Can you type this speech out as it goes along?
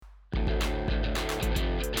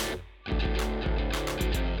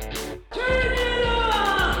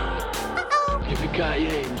got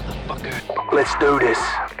your name, motherfucker. Let's do this.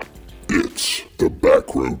 It's the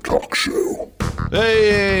Back Row Talk Show.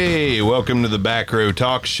 Hey, welcome to the Back Row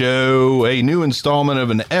Talk Show, a new installment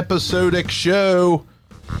of an episodic show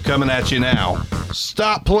coming at you now.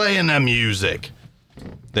 Stop playing the music.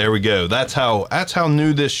 There we go. That's how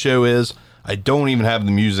new this show is. I don't even have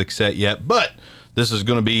the music set yet, but this is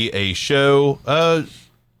going to be a show,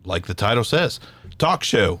 like the title says, talk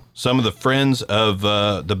show. Some of the friends of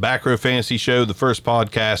the Back Row Fantasy Show, the first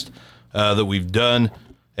podcast that we've done,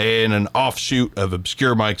 and an offshoot of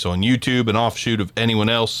Obscure Mics on YouTube, an offshoot of anyone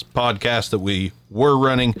else podcast that we were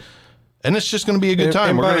running. And it's just going to be a good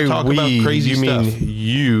time. We're going to talk about crazy stuff. You mean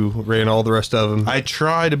you ran all the rest of them? I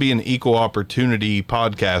try to be an equal opportunity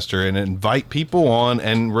podcaster and invite people on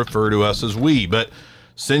and refer to us as we. But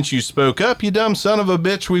since you spoke up, you dumb son of a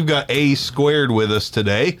bitch, we've got A Squared with us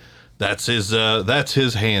today. That's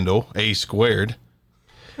his handle, A Squared.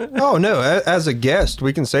 Oh, no. As a guest,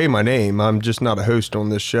 we can say my name. I'm just not a host on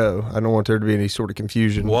this show. I don't want there to be any sort of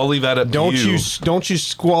confusion. Well, I'll leave that up to you. Don't you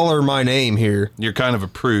squalor my name here. You're kind of a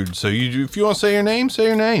prude, so if you want to say your name, say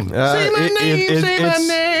your name. Say my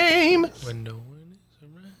name. When no one is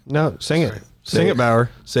around. No, sing it. Sing it, Bauer.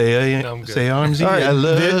 Say Armsy, All right, I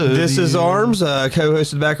love this you. is Arms,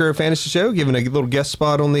 co-host of the Back Row Fantasy Show, giving a little guest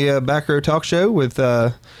spot on the Back Row Talk Show with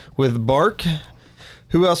Bark.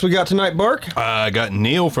 Who else we got tonight, Bark? I got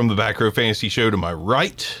Neil from the Back Row Fantasy Show to my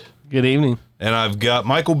right. Good evening. And I've got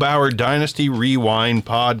Michael Bauer, Dynasty Rewind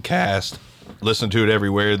podcast. Listen to it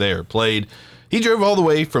everywhere they are played. He drove all the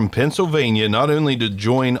way from Pennsylvania, not only to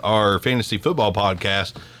join our fantasy football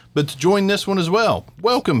podcast, but to join this one as well.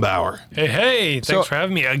 Welcome, Bauer. Hey, thanks for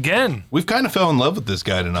having me again. We've kind of fell in love with this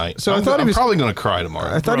guy tonight. So I'm probably going to cry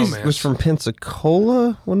tomorrow. I thought he was from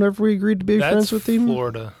Pensacola whenever we agreed to be friends with him.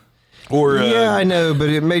 Florida. Or yeah, I know, but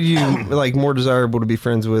it made you like more desirable to be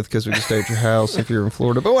friends with because we could stay at your house if you're in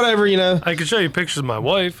Florida. But whatever, you know. I can show you pictures of my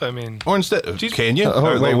wife. I mean, Or instead, can you?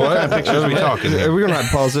 Wait, what kind of pictures are we talking here? Are we gonna have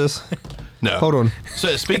to pause this? No. Hold on.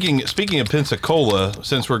 So speaking of Pensacola,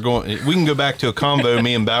 since we can go back to a convo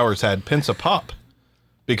me and Bowers had, Pensa Pop,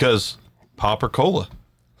 because pop or cola,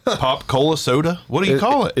 pop, cola, soda. What do you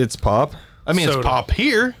call it? It's pop. I mean, soda. it's pop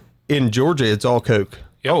here. In Georgia, it's all Coke.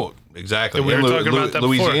 Oh, exactly. And we were In talking about that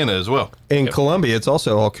Louisiana as well. In Colombia, it's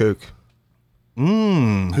also all Coke.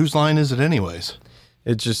 Whose line is it anyways?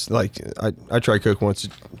 It's just like I tried Coke once.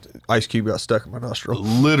 Ice Cube got stuck in my nostril.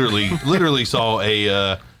 Literally saw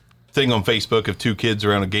a thing on Facebook of two kids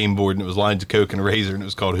around a game board, and it was lines of Coke and a razor, and it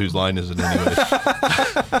was called "Whose Line Is It Anyways?"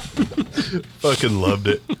 Fucking loved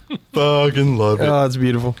it. Oh, it's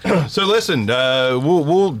beautiful. So listen,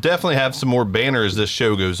 we'll definitely have some more banner as this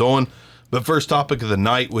show goes on. But first topic of the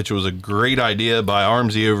night, which was a great idea by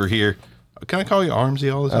Armsy over here. Can I call you Armsy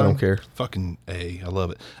all the time? I don't care. Fucking A. I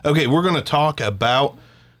love it. Okay, we're going to talk about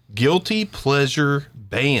guilty pleasure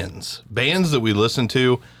bands. Bands that we listen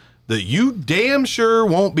to that you damn sure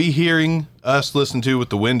won't be hearing us listen to with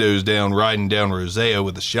the windows down, riding down Rosea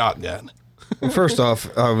with a shotgun. First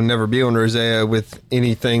off, I would never be on Rosea with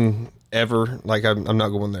anything ever. Like I'm not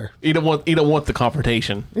going there. You don't want the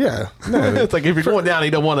confrontation. Yeah, no. It's like if you're going down,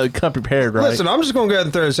 you don't want to come prepared, right? Listen, I'm just going to go ahead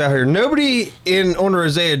and throw this out here. Nobody on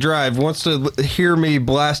Rosea Drive wants to hear me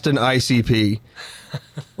blast an ICP.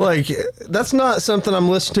 Like, that's not something I'm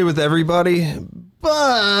listening to with everybody.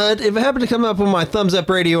 But if it happened to come up on my Thumbs Up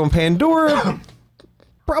Radio on Pandora,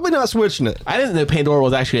 probably not switching it. I didn't know Pandora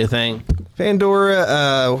was actually a thing.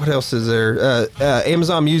 Pandora, what else is there?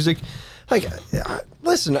 Amazon Music. Like,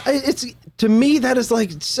 listen, it's to me that is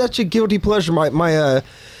like such a guilty pleasure. My So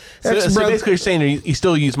basically, you're saying you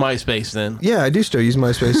still use MySpace then? Yeah, I do still use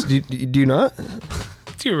MySpace. do you not?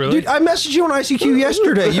 do you really? Dude, I messaged you on ICQ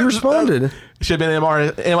yesterday. You responded. It should have been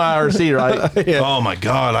MIRC, right? Yeah. Oh my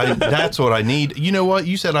God, that's what I need. You know what?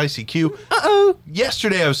 You said ICQ. Uh-oh.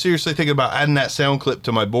 Yesterday I was seriously thinking about adding that sound clip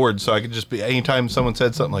to my board so I could just be, anytime someone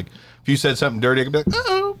said something like, if you said something dirty, I could be like,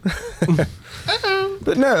 uh-oh. Uh-oh.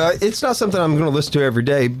 But no, it's not something I'm going to listen to every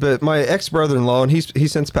day. But my ex-brother-in-law, and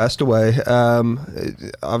he's since passed away,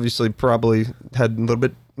 obviously probably had a little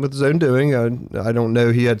bit with his own doing. I don't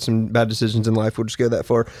know. He had some bad decisions in life. We'll just go that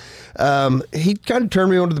far. He kind of turned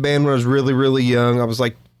me onto the band when I was really, really young. I was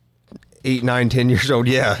like 8, 9, 10 years old.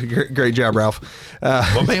 Yeah, great job, Ralph.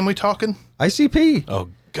 What band we talking? ICP. Oh,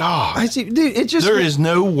 God. Dude, it just... There is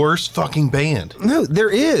no worse fucking band. No, there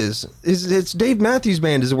is. It's Dave Matthews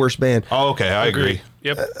Band is the worst band. Oh, okay, I agree.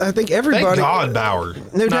 Yep. I think everybody... Thank God, Bauer.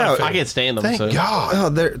 No doubt. I can't stand them. Thank so. God. Oh,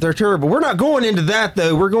 they're terrible. We're not going into that,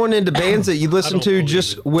 though. We're going into bands that you listen to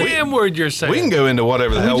just with... Damn word you're saying. We can go into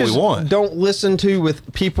whatever the hell we just want. Don't listen to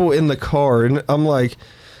with people in the car. And I'm like...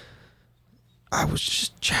 I was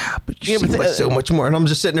just a child, but you Yeah, seem but like so much more. And I'm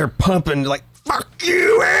just sitting there pumping like, fuck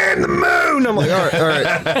you and the moon. I'm like, all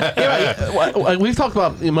right. We've talked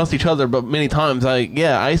about amongst each other, but many times, I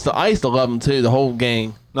used to love them too, the whole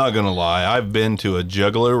gang. Not gonna lie, I've been to a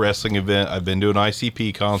Juggalo wrestling event. I've been to an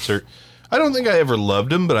ICP concert. I don't think I ever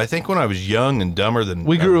loved him, but I think when I was young and dumber than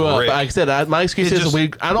We grew a up. brick, Like I said, my excuse It is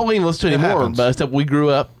just- I don't even listen to it it anymore. happens. But except we grew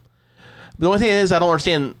up. The only thing is, I don't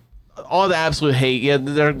understand all the absolute hate. Yeah,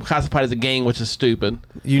 they're classified as a gang, which is stupid.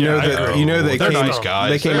 You know they they're came, nice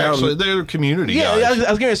guys. They came they're out. actually, they're community Yeah, guys. I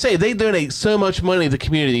was going to say they donate so much money to the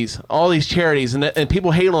communities, all these charities, and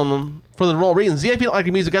people hate on them for the wrong reasons. Yeah, if you don't like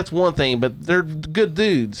the music, that's one thing, but they're good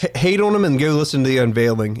dudes. hate on them and go listen to the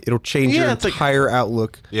unveiling. It'll change your it's like- entire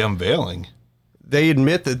outlook. The unveiling. They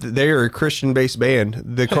admit that they are a Christian-based band.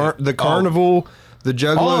 The carnival, the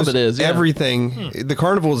Juggalos, All of it is, yeah. everything. The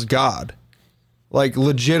carnival is God. Like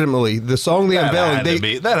legitimately, the song "The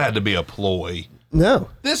Unveiling." That had to be a ploy. No,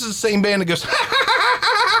 This is the same band that goes,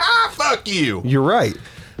 fuck you. you're right.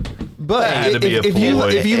 But That had to be a ploy.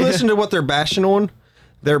 if you listen to what they're bashing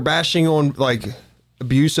on like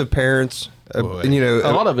abusive parents. Boy. And,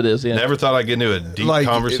 A lot of it is, yeah. Never thought I'd get into a deep Like,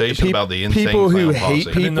 conversation about the insane people who clown hate posse.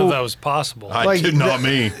 I didn't know people- that was possible. I did not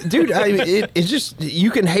me. Dude, it's just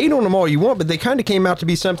you can hate on them all you want, but they kind of came out to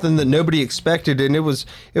be something that nobody expected, and it was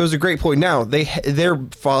a great point. Now their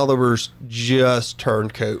followers just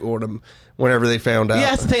turned coat on them whenever they found out. Yeah,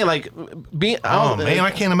 that's the thing. Like, Oh man,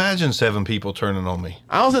 I can't imagine 7 people turning on me.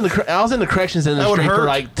 I was in the corrections would industry for hurt.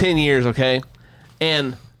 like 10 years, okay?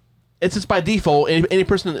 And it's just by default, any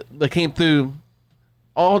person that came through,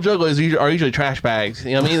 all juggalos are usually trash bags.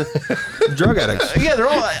 You know what I mean? Drug addicts. Yeah, they're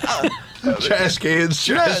all. Trash cans,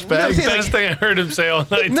 trash no, bags. see, Best thing I heard him say all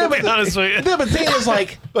night, No, to be but honest with you. no, but the thing is,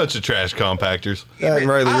 like, Bunch of trash compactors. That and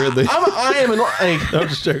Riley Ridley. I am like, I'm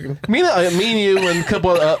just joking. me and you and a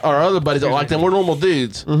couple of our other buddies that like them, we're normal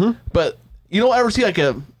dudes. Mm-hmm. But you don't ever see like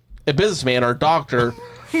a businessman or a doctor.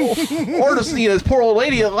 Or just this poor old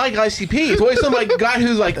lady that like ICP. It's always some like guy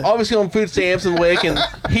who's like obviously on food stamps and WIC and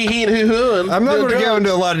he and hoo and I'm not doing going to go drugs.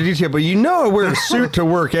 into a lot of detail, but you know I wear a suit to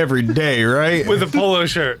work every day, right? With a polo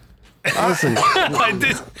shirt. Listen, I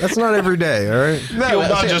did. that's not every day, all right? No,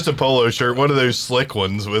 Not I'm just a polo shirt, one of those slick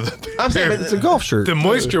ones with saying, It's a golf shirt. The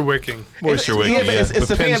moisture wicking. moisture wicking. yeah, but it's with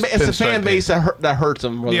the fan pinstripe base that hurts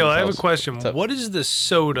them. Neil, I have a question. What is the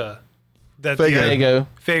soda that Fago. There you go.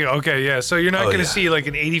 Fago. Okay, yeah. So you're not going to yeah. see like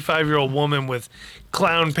an 85-year-old woman with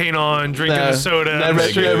clown paint on, drinking No. a soda. No I'm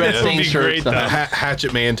red- sure no red that would stain be shirts, great, no. though.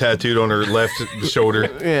 Hatchet Man tattooed on her left shoulder.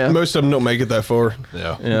 Yeah. Most of them don't make it that far.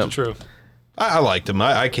 Yeah. Yeah. True. I liked him.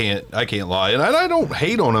 I can't lie, and I don't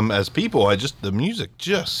hate on them as people. The music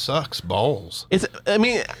just sucks balls. It's. I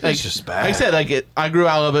mean, like, just bad. Like I said, I grew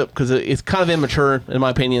out of it because it's kind of immature in my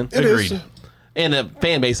opinion. Agreed. And the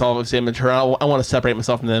fan base obviously immature. I want to separate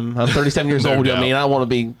myself from them. I'm 37 years No old. You know what I doubt. mean, I want to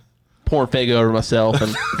be pouring Fago over myself.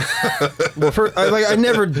 And Well, I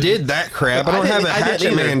never did that crap. I don't have a I didn't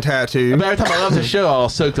Hatchet either. Man tattoo. but every time I left the show, I'll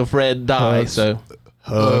soak with red dye. So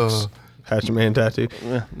Hugs. Hatchet Man tattoo.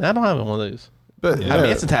 yeah, I don't have one of those. But I mean,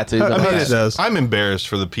 it's a tattoo. But it does. I'm embarrassed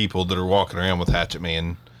for the people that are walking around with Hatchet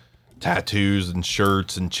Man tattoos and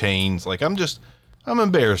shirts and chains. Like I'm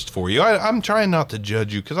embarrassed for you. I'm trying not to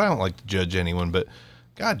judge you because I don't like to judge anyone. But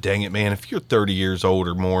God dang it, man! If you're 30 years old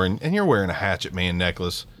or more and you're wearing a Hatchet Man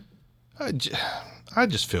necklace,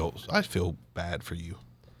 I feel bad for you.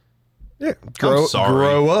 Yeah, sorry.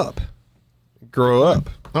 grow up. Grow up.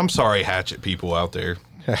 I'm sorry, Hatchet people out there.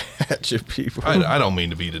 Hatchet people. I don't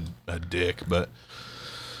mean to be a dick, but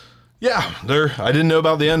yeah, I didn't know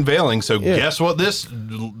about the unveiling. So guess what this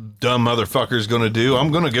dumb motherfucker's going to do?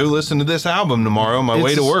 I'm going to go listen to this album tomorrow on my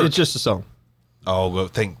way to work. It's just a song. Oh, well,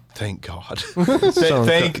 thank God.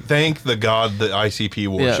 thank the God that ICP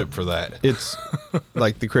worship for that. It's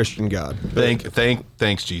like the Christian God.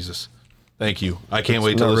 Thanks Jesus. Thank you. I can't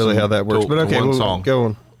wait to Not listen really how that works, to, but okay, to one we'll song. go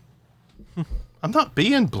on. I'm not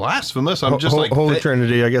being blasphemous. I'm just like Holy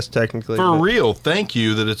Trinity, I guess technically. for but- real. Thank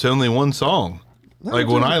you that it's only one song. Like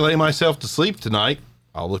when I lay myself to sleep tonight,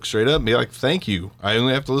 I'll look straight up and be like, "Thank you. I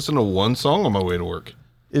only have to listen to one song on my way to work."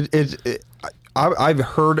 I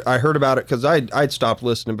heard about it because I'd stopped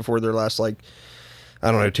listening before their last, like,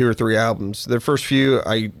 I don't know, 2 or 3 albums. Their first few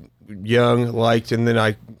I liked, and then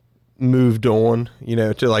I moved on,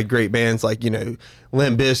 to like great bands like, Limp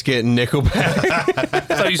Bizkit and Nickelback. I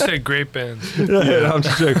thought you said great bands. I'm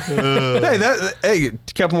just joking. Hey, a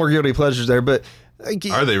couple more guilty pleasures there, but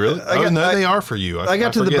Are they really? They are for you. I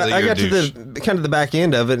got to the kind of the back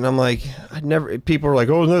end of it, and I'm like, people are like,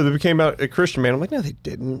 oh no, they became out a Christian band. I'm like, no, they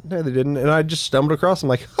didn't, and I just stumbled across. I'm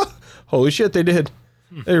like, holy shit, they did,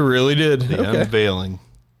 they really did. the Okay, unveiling.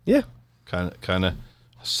 yeah, Kind of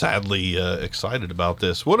sadly excited about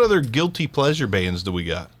this. What other guilty pleasure bands do we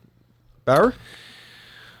got? Bauer?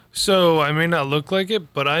 So I may not look like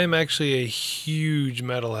it, but I am actually a huge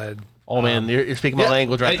metalhead. Oh man, you're speaking my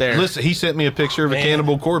language right there. Listen, he sent me a picture of a Man.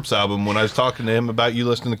 Cannibal Corpse album when I was talking to him about you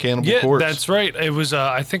listening to Cannibal Yeah, Corpse. that's right. It was.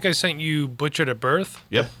 I think I sent you Butchered at Birth.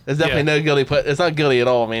 Yep. It's definitely no guilty, but it's not guilty at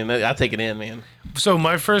all, man. I take it in, man. So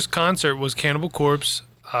my first concert was Cannibal Corpse,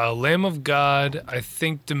 Lamb of God. I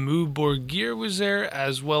think Dimmu Borgir was there,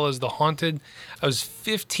 as well as The Haunted. I was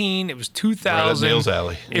 15. It was 2000. Right up Neil's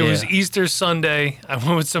alley. It was Easter Sunday. I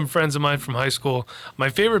went with some friends of mine from high school. My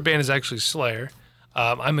favorite band is actually Slayer.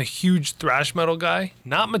 I'm a huge thrash metal guy,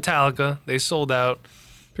 not Metallica. They sold out.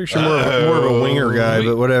 Picture more of a winger guy,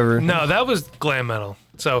 but whatever. No, that was glam metal.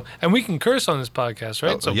 So, and we can curse on this podcast,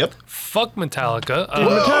 right? So, yep. Fuck Metallica.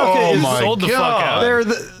 Metallica is sold the fuck out. They're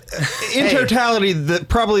in totality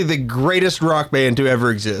probably the greatest rock band to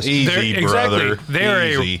ever exist. Easy, brother. Exactly. They're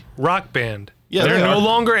Easy. a rock band. Yeah, they're they no are.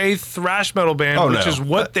 longer a thrash metal band, Oh, which no. is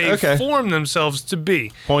what they Okay. formed themselves to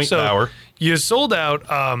be. Point Bauer. You sold out.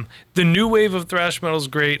 The new wave of thrash metal is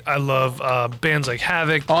great. I love bands like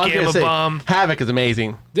Havoc, Oh, I was Gamma gonna say, Bomb. Havoc is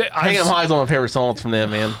amazing. Yeah, Hang 'em High is one of my favorite songs from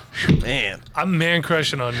them, man. Man. I'm man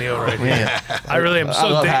crushing on Neil right now. I really am. I So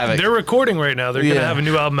love Havoc. they're recording right now. They're going to Yeah. have a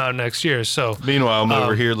new album out next year. So Meanwhile, I'm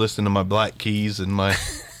over here listening to my Black Keys and my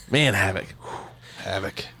Man, Havoc.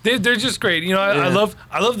 Havoc. they're just great. You know, I love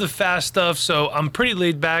the fast stuff. So I'm pretty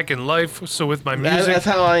laid back in life. So with my music, That's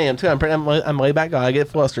how I am, too. I'm a laid back guy. I get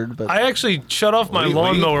flustered, but I actually shut off my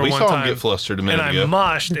lawnmower we one saw time. him get flustered a and minute I ago.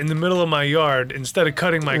 moshed in the middle of my yard instead of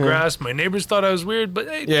cutting my grass. My neighbors thought I was weird, but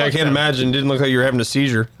hey, Yeah, I fuck can't them. imagine. Didn't look like you were having a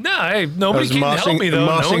seizure. Nah, hey, I nobody was can help me though.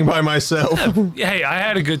 moshing by myself. Hey, I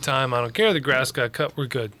had a good time. I don't care. The grass got cut. We're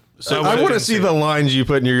good. So I want to see the lines you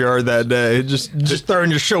put in your yard that day. Just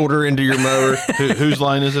throwing your shoulder into your mower. Whose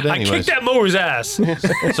line is it I anyways? kicked that mower's ass.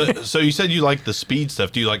 So you said you like the speed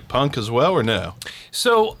stuff. Do you like punk as well or no?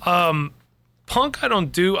 So, punk I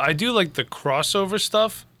don't do. I do like the crossover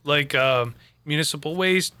stuff, like Municipal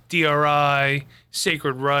Waste, DRI,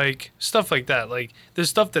 Sacred Reich, stuff like that. Like there's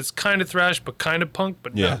stuff that's kind of thrash but kind of punk,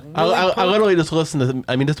 but Yeah. not really I punk. literally just listened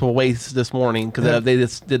to Municipal Waste this morning because they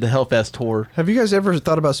just did the Hellfest tour. Have you guys ever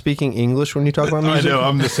thought about speaking English when you talk about I music? know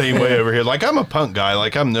I'm the same way over here. Like I'm a punk guy.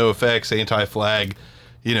 Like I'm NoFX, Anti-Flag,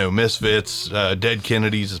 Misfits, Dead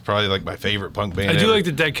Kennedys is probably like my favorite punk band. I do ever. like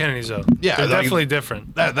the Dead Kennedys though. Yeah, they're like- definitely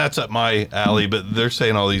different. That's up my alley, but they're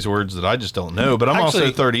saying all these words that I just don't know. But I'm also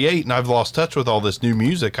Actually- 38 and I've lost touch with all this new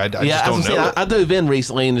music. I just Yeah, don't know. I dove in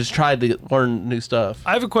recently and just tried to learn new stuff.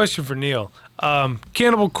 I have a question for Neil.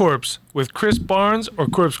 Cannibal Corpse with Chris Barnes or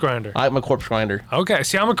Corpse Grinder? I like my Corpse Grinder. Okay,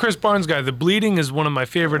 see, I'm a Chris Barnes guy. The Bleeding is one of my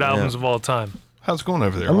favorite albums of all time. How's it going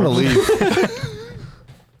over there? I'm gonna Arms? leave.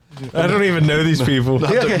 I don't even know these people.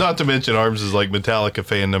 Not to mention Arms is like Metallica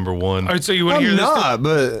fan number one. All right, so you want to hear I'm this? not,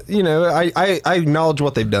 but I acknowledge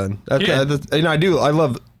what they've done. Yeah. I do. I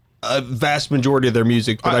love a vast majority of their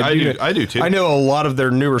music, but I do too. I know a lot of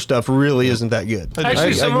their newer stuff really isn't that good.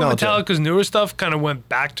 Actually, some of acknowledge that. Metallica's newer stuff kind of went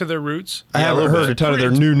back to their roots. I haven't little heard bit. a ton of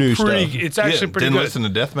their new stuff. It's actually pretty didn't good. listen to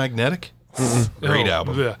Death Magnetic. Great Oh,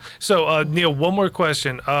 album. yeah. So, Neil, one more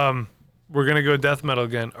question. We're gonna go death metal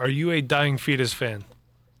again. Are you a Dying Fetus fan?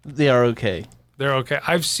 They are okay. They're okay.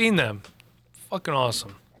 I've seen them. Fucking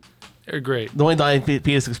awesome. They're great. The only Dying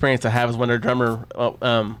Fetus experience I have is when their drummer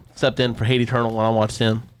stepped in for Hate Eternal when I watched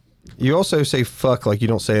him. You also say fuck like you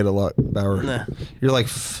don't say it a lot, Bauer. Nah. You're like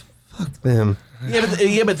fuck them. Yeah,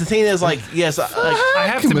 but the thing is, like, yes, I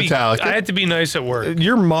have to be. Metallica. I had to be nice at work.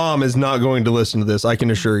 Your mom is not going to listen to this. I can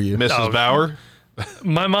assure you. Mrs. Oh. Bauer.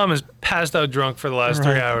 My mom is passed out drunk for the last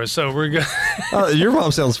 3 hours, so we're good. Your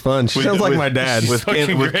mom sounds fun. She sounds like my dad. With,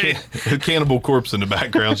 fucking great. with Cannibal Corpse in the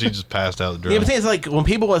background. She just passed out the drum. yeah, but the thing is, like, when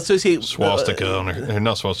people associate Swastika on her, or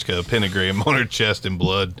not swastika, a pentagram on her chest in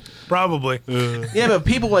blood. Probably. yeah, but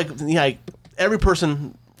people like every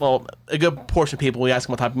person. Well, a good portion of people, we ask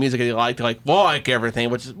them what type of music they like. They're like, well, I like everything,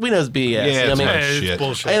 which we know is BS. Yeah, you know it's what I not mean? It's shit.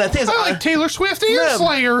 bullshit. And the thing is, I like Taylor Swift and No.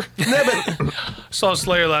 Slayer. no, but Saw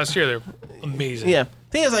Slayer last year. They're amazing. yeah,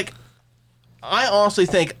 thing is, like, I honestly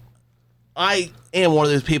think I am one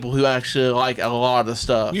of those people who actually like a lot of the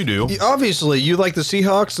stuff. You do. Obviously, you like the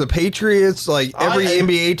Seahawks, the Patriots, like every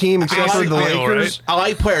NBA team except for the Basically, Lakers. I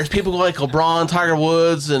like players. People like LeBron, Tiger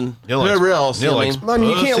Woods, and whoever else. Neil I likes mean, I mean,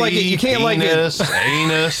 you can't like it. You can't like it.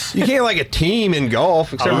 anus. You can't like a team in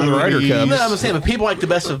golf except for the Ryder Cup. no, I'm saying, but people like the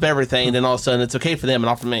best of everything, and then all of a sudden it's okay for them and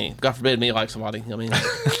not for me. God forbid me like somebody. I mean,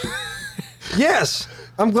 Yes,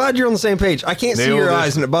 I'm glad you're on the same page. I can't see Nailed your it.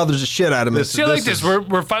 eyes, and it bothers the shit out of me. See, I like this.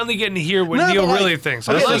 We're finally getting to hear what No, Neil but, like, really thinks.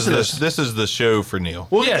 okay, I like listen to this. This is the show for Neil.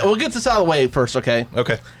 we'll Yeah. get this out of the way first, okay?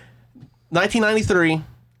 Okay. 1993,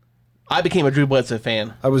 I became a Drew Bledsoe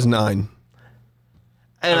fan. I was 9.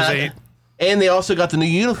 And I was 8. And they also got the new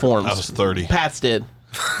uniforms. I was 30. Pats did.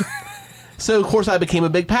 So, of course, I became a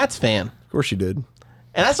big Pats fan. Of course you did.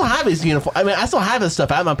 And I still have his uniform. I mean, I still have his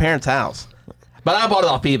stuff at my parents' house. But I bought it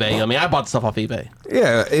off eBay. I mean, I bought the stuff off eBay.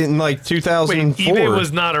 Yeah, in like 2004. Wait, eBay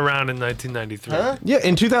was not around in 1993. Huh? Yeah,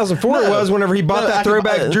 in 2004 it No. was whenever he bought No, that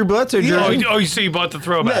throwback Drew Bledsoe jersey. Oh, so you bought the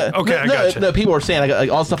throwback? Okay, I got you. No, people were saying like,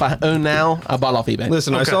 all the stuff I own now, I bought off eBay.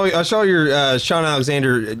 Listen, Okay. I saw your Sean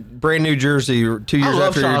Alexander brand new jersey 2 years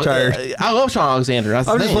after he retired. I love Sean Alexander. That's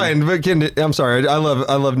the I'm just thing. playing, but I'm sorry. I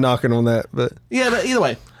love knocking on that, but Yeah, but either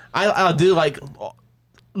way, I do like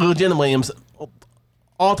legitimately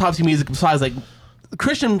all types of music besides like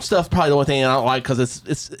Christian stuff. Probably the only thing I don't like because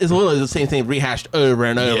it's literally the same thing rehashed over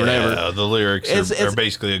and over and over. The lyrics are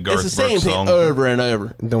basically a Garth It's the same Brooks thing song. over and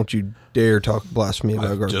over. don't you dare talk blasphemy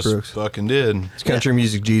about Garth Just Brooks. fucking did. It's country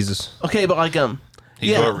music, Jesus. Okay, but like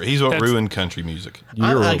He's what That's- ruined country music.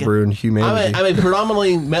 You're what ruined humanity. I'm a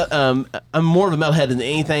predominantly I'm more of a metalhead than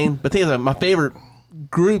anything. But things like my favorite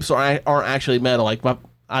groups aren't actually metal. Like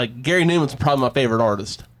Gary Newman's probably my favorite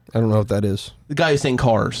artist. I don't know what that is. The guy who sings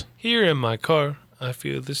Cars. Here in my car, I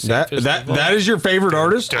feel the That safest of all. that is your favorite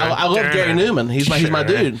artist? I love Gary Newman. He's my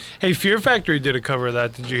dude. Hey, Fear Factory did a cover of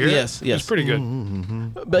that. Did you hear? Yes, it? yes. It's pretty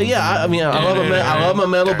good. But yeah, I mean, I love my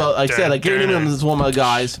metal. But like I said, like Gary Newman is one of my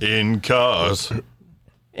guys. In cars.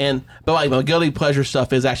 But like my guilty pleasure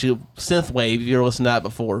stuff is actually synthwave. If you ever listened to that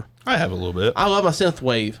before, I have a little bit. I love my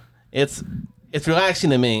synthwave. It's relaxing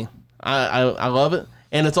to me. I love it,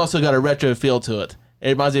 and it's also got a retro feel to it.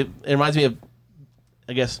 It reminds me of,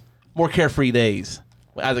 I guess, more carefree days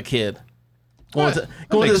as a kid. Going to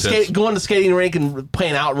the skating rink and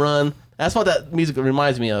playing Outrun. That's what that music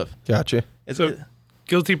reminds me of. Gotcha. So,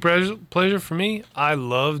 guilty pleasure for me, I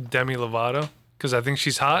love Demi Lovato because I think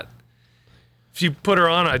she's hot. If you put her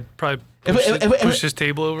on, I'd probably push this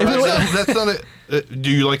table over. That's not it. Do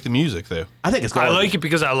you like the music though? I think it's. I garbage. like it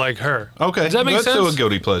because I like her. Okay, Does that make that's sense? still a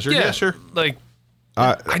guilty pleasure. Yeah, sure. Like,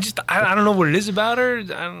 I don't know what it is about her.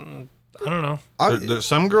 I don't know.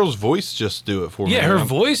 Some girls' voice just do it for me. Yeah, her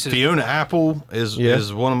voice is. Fiona Apple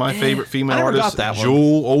is one of my favorite female I never artists. got that one.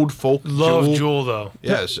 Jewel, old folk. Love Jewel though.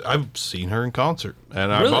 Yes, I've seen her in concert,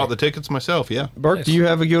 and I Really? bought the tickets myself. Yeah. Bart, do you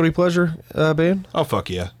have a guilty pleasure band? Oh fuck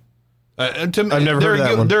yeah. And to me, I've never heard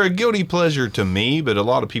that one. They're a guilty pleasure to me, but a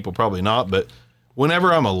lot of people probably not. But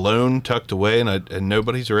whenever I'm alone, tucked away, and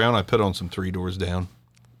nobody's around, I put on some Three Doors Down.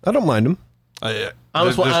 I don't mind them. I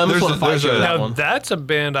almost want to fight you with that Now one. that's a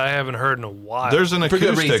band I haven't heard in a while. There's an For good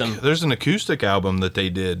acoustic. reason. There's an acoustic album that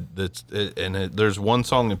they did. There's one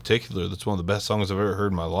song in particular that's one of the best songs I've ever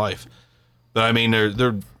heard in my life. But I mean,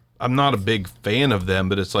 they're. I'm not a big fan of them,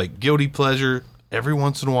 but it's like guilty pleasure. Every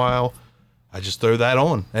once in a while, I just throw that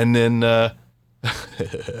on, and then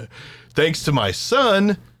thanks to my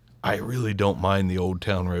son, I really don't mind the Old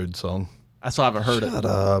Town Road song. I still haven't heard it. Shut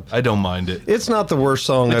up. I don't mind it. It's not the worst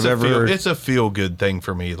song I've ever heard. It's a feel good thing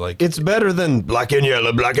for me. Like It's better than Black and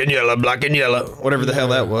Yellow, Black and Yellow, Black and Yellow. Whatever the hell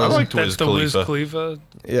that I was. liked that's Wiz the Wiz Khalifa. Khalifa,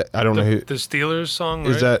 Yeah, I don't know who. the Steelers song.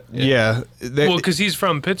 Is right? that? Yeah. Well, because he's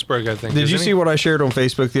from Pittsburgh, I think. Did you isn't see he? what I shared on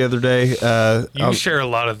Facebook the other day? You share a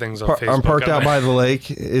lot of things on Facebook. I'm parked out bet. by the lake.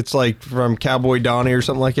 It's like from Cowboy Donnie or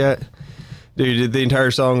something like that. Dude, the entire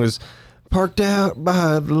song is parked out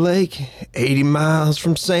by the lake, 80 miles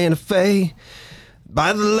from Santa Fe.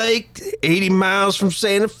 By the lake, 80 miles from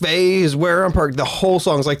Santa Fe is where I'm parked. The whole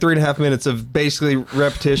song is like 3.5 minutes of basically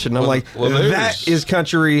repetition. I'm like, that is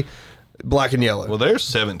country Black and Yellow. Well, there's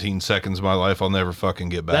 17 seconds of my life I'll never fucking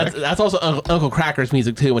get back. That's also Uncle Cracker's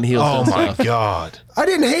music too when he was Oh doing my stuff. God. I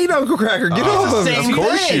didn't hate Uncle Cracker. Get off of same him. Of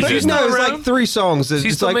course thing. you But did. no, it's around? like 3 songs.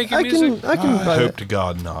 It's still like making music? I can I buy hope that. to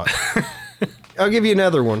God not. I'll give you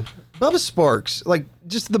another one. Bubba Sparks, like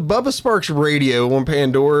just the Bubba Sparks radio on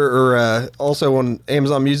Pandora or also on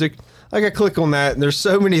Amazon Music. Like I click on that and there's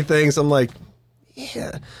so many things. I'm like,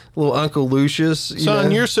 yeah, little Uncle Lucius. Son,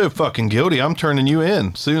 know. you're so fucking guilty. I'm turning you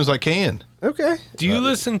in as soon as I can. Okay. Do you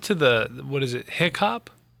listen to what is it, Hick Hop?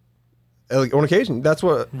 Like, on occasion, that's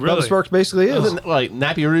what Really? Bubba Sparks basically is. Isn't it like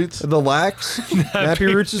Nappy Roots? The Lax,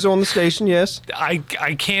 Nappy Roots is on the station. Yes. I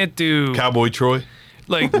can't do Cowboy Troy.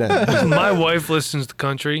 like my wife listens to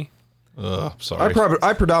country. Sorry.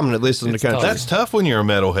 I predominantly listen to It's country. tough. That's tough when you're a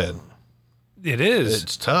metalhead. It is.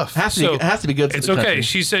 It's tough. It has to be good. It's for the okay. country.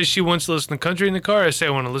 She says she wants to listen to country in the car. I say I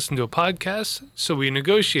want to listen to a podcast. So we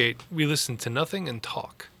negotiate. We listen to nothing and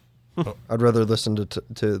talk. I'd rather listen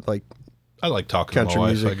to like I like talking country to my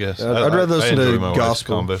wife, music. I guess. I'd rather listen to enjoy my wife's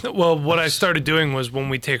gospel. combo. Well, what I started doing was when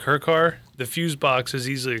we take her car, the fuse box is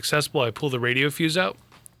easily accessible. I pull the radio fuse out.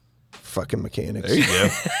 fucking mechanics. There you go.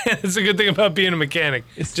 It's a good thing about being a mechanic.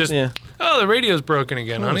 It's just, oh, the radio's broken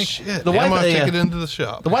again, honey. Shit. The wife- take yeah. it into the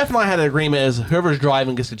shop. The wife and I had an agreement: is whoever's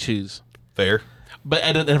driving gets to choose. Fair. But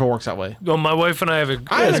it never works that way. Well, my wife and I have a.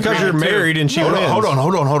 It's because you're married and she Hold wins. on.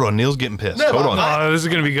 Hold on. Neil's getting pissed. No, Hold on. Oh, this is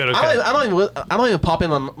gonna be good. Okay. I don't even pop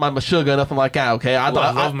in on my Meshuggah, nothing like that. Okay, I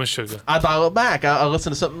love Meshuggah. I dial it back. I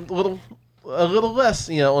listen to something a little less,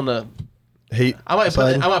 on the. Hate. I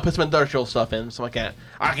might put some industrial stuff in, something like that.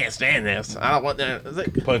 I can't stand this. I don't want that. It's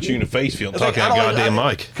like, Punch you in the face if you don't it's talk like, that goddamn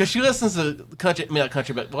mic. Because she listens to country, not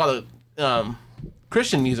country, but a lot of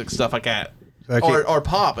Christian music stuff like that. Or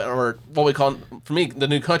pop, or what we call, for me, the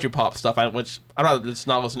new country pop stuff, which I'd rather just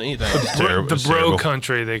not listen to anything. The bro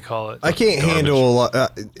country, they call it. I can't handle a lot.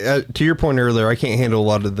 To your point earlier, I can't handle a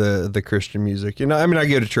lot of the Christian music. I mean, I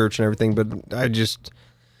go to church and everything, but I just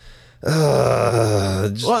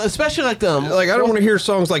Well, especially like them. like I don't want to hear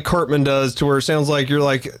songs like Cartman does, to where it sounds like you're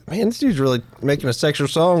like, man, this dude's really making a sexual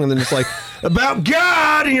song, and then it's like about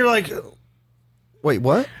God, and you're like, wait,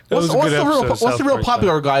 what? What's the real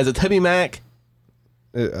popular guy? Is it Toby Mac?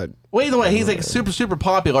 Well, either way, he's like super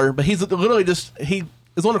popular, but he's literally he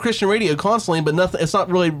is on a Christian radio constantly, but nothing. It's not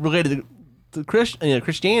really related to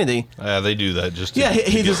Christianity. They do that just.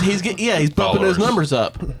 He's bumping those numbers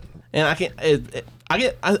up, and I can't.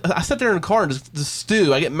 I sit there in the car and just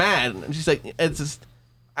stew. I get mad, and she's like, it's just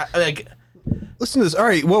like. Listen to this. All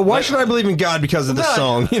right. Well, why should I believe in God because of this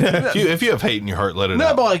song? If you have hate in your heart, let it out.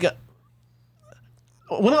 No, but like, I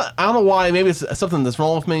don't know why. Maybe it's something that's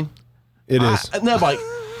wrong with me. It is. I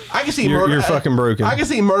can see murder. You're fucking broken. I can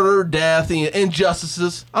see murder, death,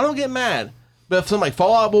 injustices. I don't get mad. But if something like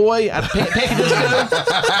Fallout Boy at Panky Disco,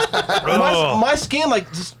 my skin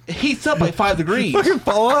just heats up like 5 degrees. Fucking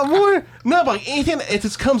Fallout Boy. No, but like anything, it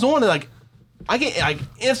just comes on and I get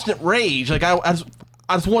instant rage. I just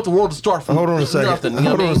want the world to start from Hold on a second. nothing.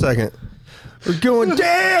 Hold on a second. We're going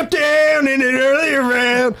down in an earlier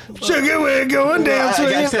round. Sugar, we're going down.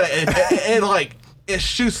 Like I said, it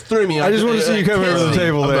shoots through me. I just want to see you come over the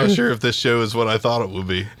table I'm there. not sure if this show is what I thought it would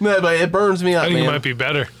be. No, but it burns me up. I think man. it might be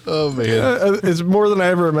better. Oh man, It's more than I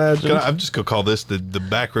ever imagined. I'm just gonna call this the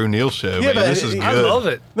Back Row Neil Show. Yeah, Man, but this is good. I love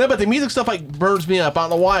it. No, but the music stuff burns me up. I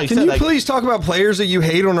don't know why. Can you please talk about players that you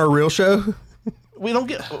hate on our real show? We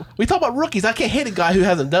talk about rookies. I can't hate a guy who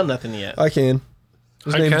hasn't done nothing yet. I can.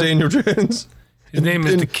 His name's can. Daniel Jones. His name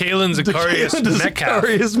is Kalen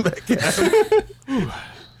Zacharias Metcalf.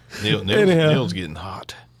 Neil's getting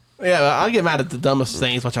hot. Yeah, I get mad at the dumbest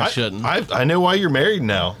things, which I shouldn't. I know why you're married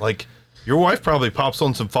now. Like, your wife probably pops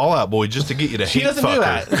on some Fallout Boy just to get you to hate doesn't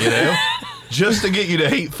fucker. do that. You know? Just to get you to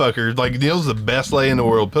hate fucker. Like, Neil's the best lay in the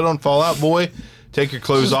world. Put on Fallout Boy, take your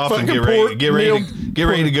clothes off, and get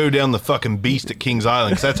ready to go down the fucking beast at Kings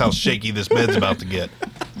Island, because that's how shaky this bed's about to get.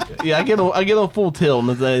 Yeah, I get on full tilt.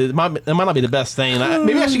 And it might not be the best thing.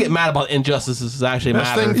 Maybe I should get mad about injustices. Is actually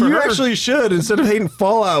Best matter. thing for You her. actually should, instead of hating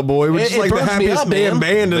Fallout Boy, which It is like the burns me happiest up, damn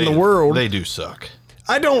man. band in the world. They do suck.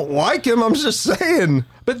 I don't like him. I'm just saying.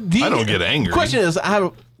 But I don't get angry. Question is,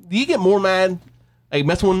 do you get more mad like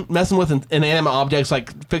messing with inanimate objects,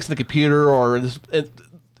 like fixing the computer or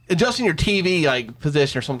adjusting your TV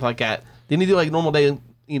position or something like that? Then you do normal day,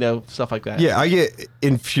 stuff like that. Yeah, I get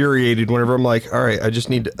infuriated whenever I'm like, all right, I just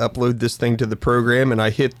need to upload this thing to the program, and I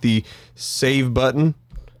hit the save button.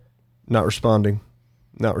 Not responding.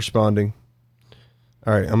 All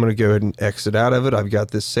right, I'm going to go ahead and exit out of it. I've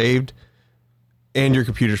got this saved. And your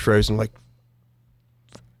computer's frozen.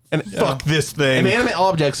 Fuck this thing. Inanimate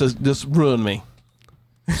objects just ruin me.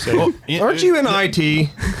 Well, Aren't you in IT?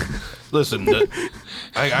 Listen,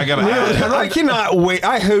 I gotta add. I cannot wait.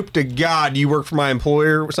 I hope to God you work for my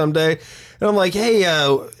employer someday. And I'm like, hey,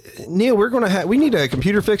 Neil, we need a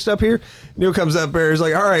computer fixed up here. Neil comes up there. He's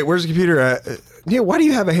like, all right, where's the computer at? Neil, why do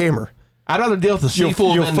you have a hammer? I'd rather deal with the sea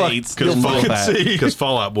full of inmates. Because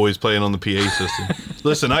Fallout Boy's playing on the PA system.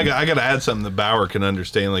 Listen, I got to add something that Bauer can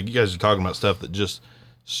understand. Like, you guys are talking about stuff that just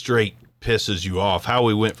straight pisses you off. How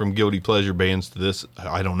we went from guilty pleasure bands to this,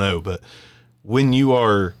 I don't know. But when you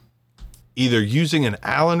are either using an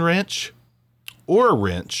Allen wrench or a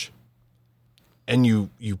wrench, and you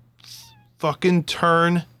fucking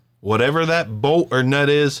turn whatever that bolt or nut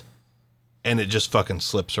is, and it just fucking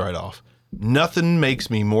slips right off. Nothing makes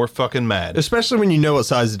me more fucking mad. Especially when you know what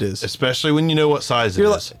size it is.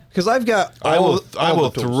 Because I've got I will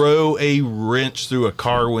throw a wrench through a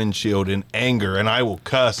car windshield in anger, and I will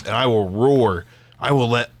cuss, and I will roar. I will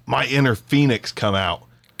let my inner phoenix come out.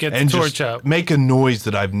 Get the and torch just out. Make a noise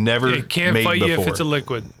that I've never It can't made fight before. you if it's a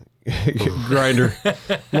liquid. Grinder.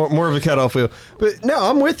 more of a cutoff wheel. But no,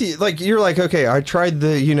 I'm with you. Like, you're like, okay, I tried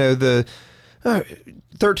the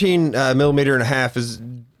 13 millimeter and a half is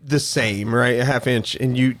the same, right? A half inch,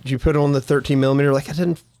 and you put on the 13 millimeter, like, it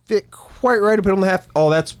didn't fit quite right. I put on the half. Oh,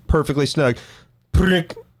 that's perfectly snug.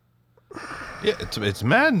 Prick. Yeah, it's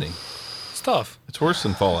maddening. It's tough. It's worse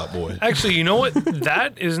than Fallout Boy. Actually, you know what?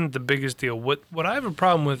 That isn't the biggest deal. What I have a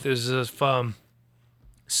problem with is if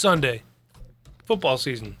Sunday, football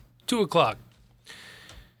season, 2:00,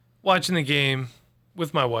 watching the game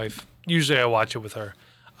with my wife. Usually I watch it with her.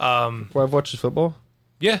 Wife watches football?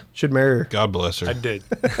 Yeah, Should marry her. God bless her. I did.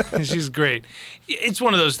 She's great. It's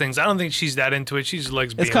one of those things. I don't think she's that into it. She just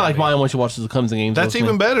likes being It's kind of like on mine when she watches the Clemson games. That's with me.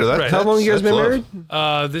 even better. Right. How long you guys been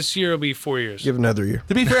married? This year will be 4 years. Give it another year.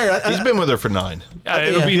 To be fair, He's been with her for 9.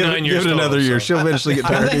 It'll be give 9 years. Give it another total, year. so. She'll eventually get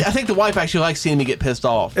tired. I think the wife actually likes seeing me get pissed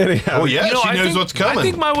off. Anyhow, Oh yeah, You know, she I knows think- what's coming. I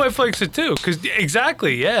think my wife likes it too. Because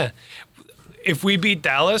exactly, yeah. If we beat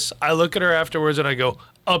Dallas, I look at her afterwards and I go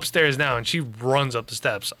upstairs now, and she runs up the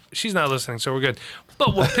steps. She's not listening, so we're good.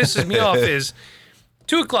 But what pisses me off is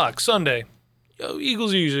 2:00 Sunday.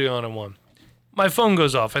 Eagles are usually on at 1. My phone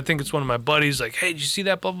goes off. I think it's one of my buddies. Like, hey, did you see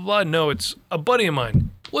that? Blah blah blah. No, it's a buddy of mine.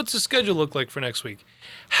 What's the schedule look like for next week?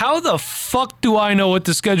 How the fuck do I know what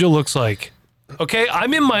the schedule looks like? Okay,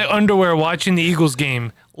 I'm in my underwear watching the Eagles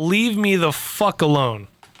game. Leave me the fuck alone.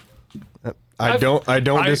 I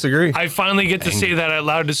don't disagree. I finally get to say that out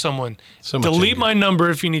loud to someone. So much Delete anger. my number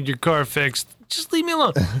if you need your car fixed. Just leave me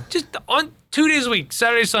alone. Just on 2 days a week,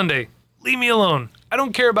 Saturday, Sunday. Leave me alone. I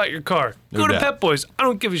don't care about your car. Go to doubt. Pep Boys. I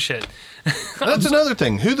don't give a shit. That's another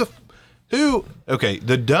thing. Okay,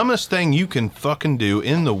 the dumbest thing you can fucking do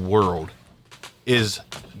in the world is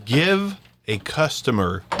give a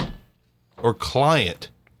customer or client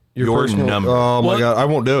your personal- number. Oh my What? God, I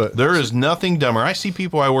won't do it. There is nothing dumber. I see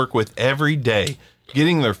people I work with every day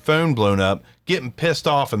getting their phone blown up, getting pissed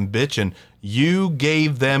off and bitching. You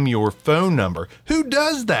gave them your phone number. Who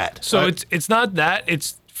does that? So it's not that.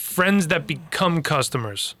 It's friends that become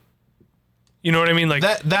customers. You know what I mean? Like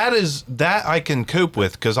that I can cope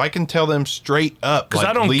with because I can tell them straight up. because Like,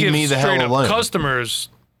 I don't leave give me the straight hell alone. up customers.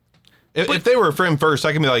 If they were a friend first,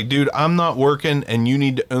 I can be like, dude, I'm not working, and you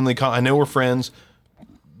need to only call. I know we're friends.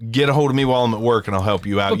 Get a hold of me while I'm at work, and I'll help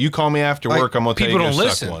you out. You call me after work, I'm gonna tell you people to don't go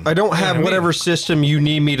listen. suck one. I don't You know have what I mean? whatever system you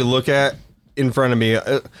need me to look at in front of me.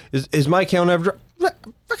 Is my account ever? Fuck,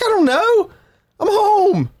 I don't know. I'm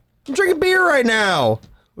home. I'm drinking beer right now.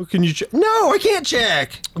 Well, can you check? No, I can't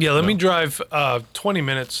check. Yeah, let me drive 20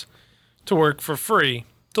 minutes to work for free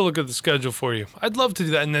to look at the schedule for you. I'd love to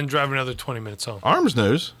do that and then drive another 20 minutes home. Arms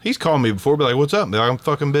knows. He's called me before, be like, "What's up?" Be like, "I'm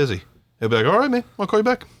fucking busy." He'll be like, "All right, man, I'll call you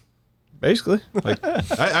back." Basically,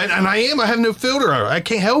 I am. I have no filter. I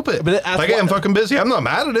can't help it. But that's Like, what- I'm fucking busy. I'm not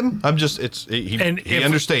mad at him. I'm just. He if-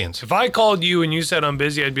 understands. If I called you and you said I'm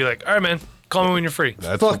busy, I'd be like, all right, man, call me when you're free.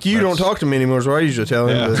 fuck you. Don't talk to me anymore. Is what I usually tell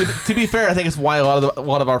him. Yeah. but- To be fair, I think it's why a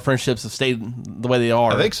lot of our friendships have stayed the way they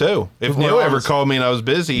are. I think so. If We're Neil ever honest. called me and I was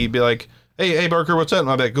busy, he'd be like, Hey, Barker, what's up? And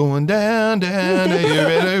I'd be like, going down,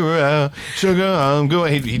 down, sugar, I'm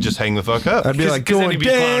going. He'd just hang the fuck up. I'd be like 'cause then going he'd be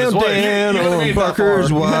calling his down, wife. down You never on made that Barker's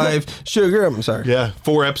far. wife, sugar. I'm sorry. Yeah,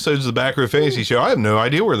 4 episodes of the Back Row Fantasy Show. I have no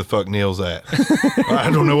idea where the fuck Neil's at. I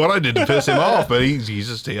don't know what I did to piss him off, but he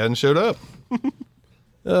hasn't showed up.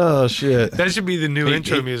 Oh shit. That should be the new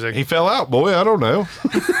intro music. He fell out, boy. I don't know.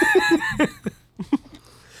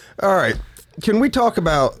 All right. Can we talk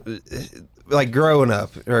about like growing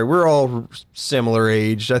up? All right, we're all similar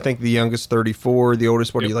aged. I think the youngest 34, the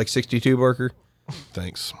oldest, what are you, like 62, Barker?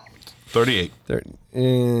 Thanks. 38.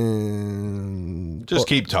 Just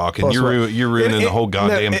keep talking. plus You're one. ruining the whole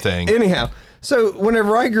goddamn thing. Anyhow, so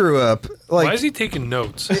whenever I grew up, like Why is he taking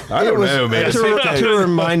notes? I don't it was know, man. to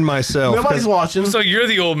remind myself. Nobody's 'cause watching. So you're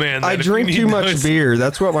the old man. I then, if you drink need too much notes. beer.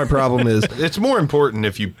 That's what my problem is. It's more important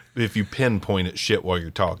if you pinpoint at shit while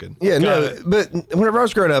you're talking. Yeah, no, it. but whenever I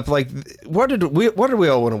was growing up, like, what did we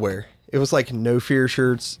all want to wear? It was like no fear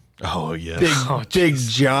shirts, Oh yeah. big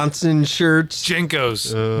Johnson shirts,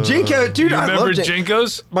 Jinkos. Jinko, dude. You I remember love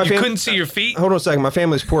Jinkos? My You fam- couldn't see your feet? Hold on a second. My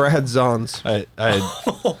family's poor. I had Zons. I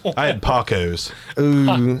had Pacos.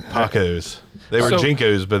 Ooh, Pacos. They were So-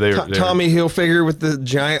 Jinkos, but they were Tommy Hilfiger with the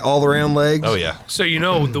giant all around legs. Oh yeah. So you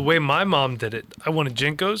know the way my mom did it. I wanted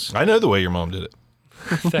Jinkos. I know the way your mom did it.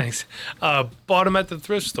 Thanks. Bought them at the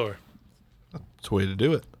thrift store. It's the way to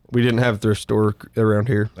do it. We didn't have a thrift store around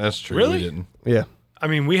here. That's true. Really? We didn't. Yeah, I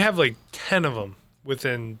mean, we have like 10 of them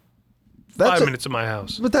within That's 5 a- minutes of my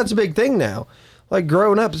house. but that's a big thing now. Like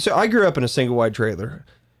growing up, so I grew up in a single wide trailer,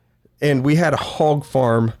 and we had a hog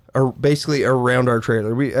farm basically around our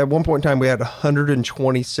trailer. We at one point in time we had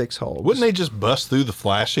 126 hogs. Wouldn't they just bust through the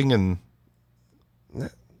flashing and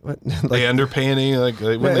They underpanning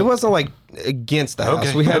it wasn't like against the house.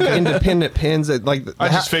 Okay. We had independent pins that like. I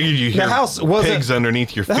just figured you hear pigs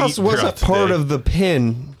underneath your feet. The house wasn't part of the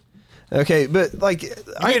pin. Okay, but like You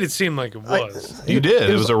made it seem like it was. You did.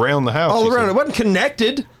 It was around the house. all you around. said. It wasn't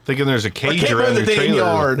connected. Thinking there's a cage Can't around run the your damn trailer.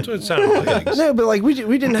 yard. That's what it sounded like. No, but like we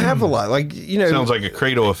didn't have a lot. Like Sounds like a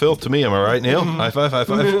cradle of filth to me. Am I right, Neil? High five, high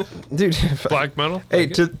five. dude. Black metal? Hey,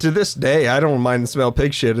 to this day, I don't mind the smell of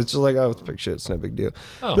pig shit. It's just like, it's pig shit. It's no big deal.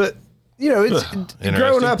 Oh. But it's growing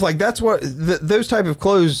Interesting. up. Like that's what those type of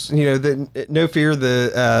clothes. The No Fear,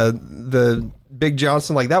 the Big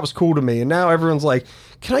Johnson. Like that was cool to me. And now everyone's like,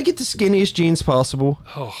 can I get the skinniest jeans possible?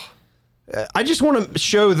 Oh. I just want to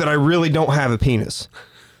show that I really don't have a penis.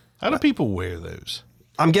 How do people wear those?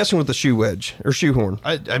 I'm guessing with the shoe wedge or shoehorn.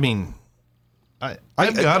 I mean,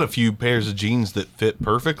 I've got a few pairs of jeans that fit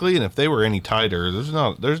perfectly, and if they were any tighter, there's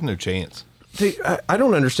no chance. Dude, I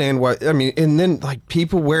don't understand why. I mean, and then like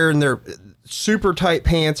people wearing their super tight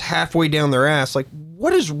pants halfway down their ass. Like,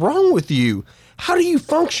 what is wrong with you? How do you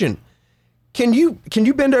function? Can you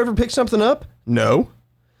bend over and pick something up? No,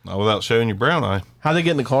 Not without showing your brown eye. How'd they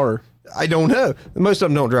get in the car? I don't know. Most of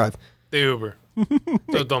them don't drive. The Uber.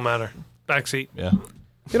 So it don't matter. Backseat. Yeah.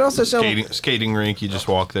 It also sounds. Skating rink, you just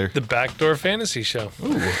walk there. The Backdoor Fantasy Show.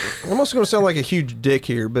 I'm also going to sound like a huge dick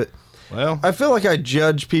here, but Well, I feel like I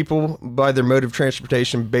judge people by their mode of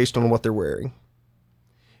transportation based on what they're wearing.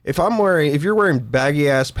 If you're wearing baggy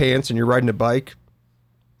ass pants and you're riding a bike,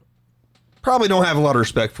 probably don't have a lot of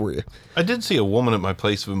respect for you. I did see a woman at my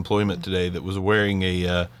place of employment today that was wearing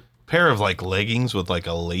a pair of like leggings with like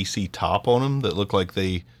a lacy top on them that looked like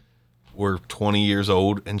they were 20 years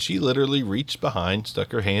old, and she literally reached behind,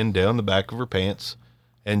 stuck her hand down the back of her pants,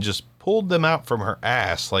 and just pulled them out from her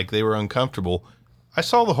ass like they were uncomfortable. I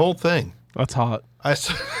saw the whole thing. That's hot. I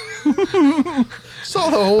saw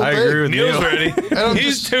the whole thing. agree with Neil's ready.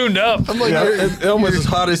 He's tuned up. I'm like, It almost as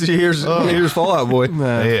hot as he hears Fall Out Boy.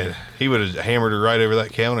 man, he would have hammered her right over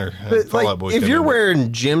that counter. But Fall Out like, Boy if come you're in.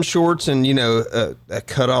 wearing gym shorts and a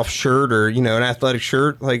cut off shirt or an athletic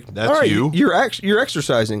shirt, like That's all right, you. You're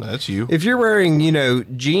exercising. That's you. If you're wearing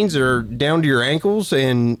jeans that are down to your ankles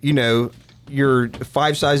and your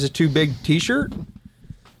 5 sizes too big T-shirt,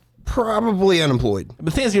 probably unemployed. But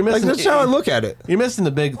the thing is, you're Like missing. that's how I look at it. You're missing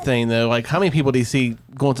the big thing though. Like, how many people do you see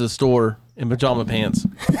going to the store in pajama pants?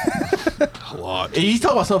 a lot. You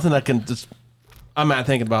talk about something that can just. I'm not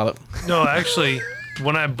thinking about it. No, actually,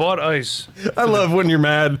 when I bought ice I love when you're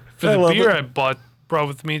mad. for the beer I brought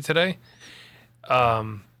with me today,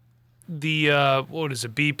 what is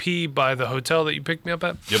it, BP by the hotel that you picked me up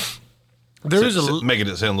at? Yep. There is a Making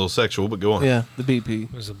it sound a little sexual, but go on. Yeah, the BP.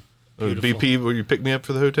 it was a Oh, beautiful. BP, where you picked me up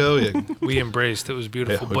for the hotel? Yeah. We embraced. It was Yeah,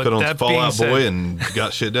 beautiful. we but put on that Fall being Out said, Boy and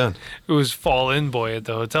got shit done. it was Fall In Boy at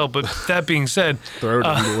the hotel. But that being said, Throw it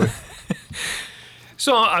boy.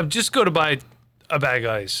 so I just go to buy a bag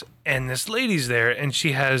of ice, and this lady's there, and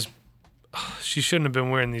she shouldn't have been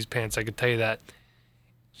wearing these pants. I could tell you that.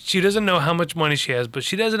 She doesn't know how much money she has, but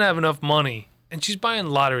she doesn't have enough money, and she's buying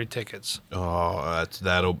lottery tickets. Oh,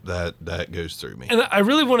 that goes through me. And I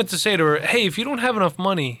really wanted to say to her, hey, if you don't have enough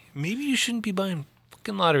money, maybe you shouldn't be buying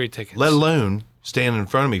fucking lottery tickets. Let alone standing in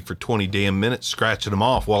front of me for 20 damn minutes, scratching them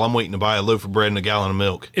off while I'm waiting to buy a loaf of bread and a gallon of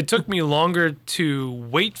milk. It took me longer to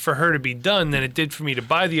wait for her to be done than it did for me to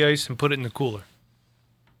buy the ice and put it in the cooler.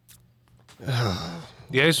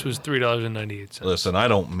 The ice was $3.98. Listen, I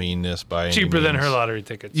don't mean this by any Cheaper than means. her lottery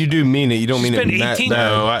tickets. You do mean it. You don't She mean spent it. That, 18 that-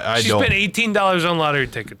 No, I She don't. spent $18 on lottery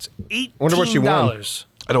tickets. $18. Wonder what she won.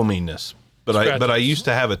 I don't mean this, but I Scratches. used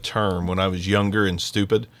to have a term when I was younger and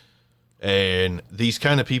stupid, and these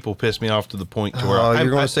kind of people piss me off to the point to where Oh, I,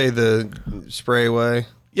 you're going to say the spray away.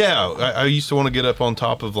 yeah, I used to want to get up on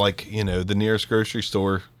top of the nearest grocery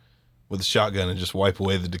store with a shotgun and just wipe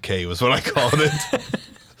away the decay was what I called it.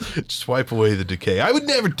 Just wipe away the decay. I would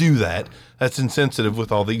never do that. That's insensitive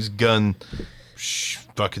with all these gun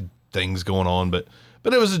fucking things going on. But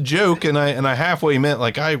it was a joke, and I halfway meant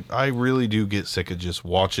like I really do get sick of just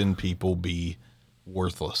watching people be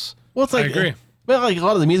worthless. Well, it's like, I agree. But like a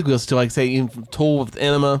lot of the music goes to, like, say, even from Tool with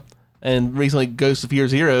Enema and recently Ghost of Fear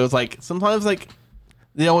Zero. It's like sometimes like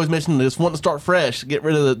they always mention they just want to start fresh, get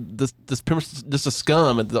rid of this just a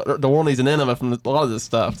scum, and the world needs an enema from a lot of this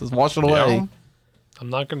stuff. Just wash it away. Yeah. I'm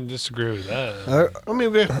not going to disagree with that. I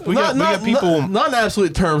mean, we got people. Not in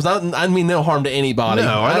absolute terms. I mean no harm to anybody.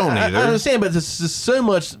 No, I don't either. I understand, but there's just so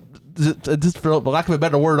much. Just for lack of a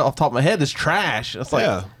better word, off the top of my head, is trash. It's like,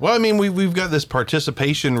 Yeah. Well, I mean, we've got this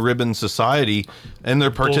participation ribbon society, and their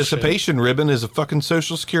participation ribbon is a fucking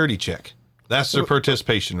Social Security check. That's their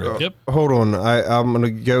participation ribbon. Yep. Hold on. I'm going to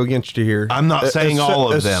go against you here. I'm not saying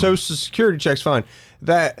all of them. Social Security check's fine.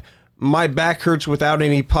 that my back hurts without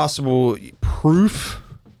any possible proof.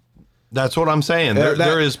 That's what I'm saying.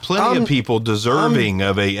 There is plenty of people deserving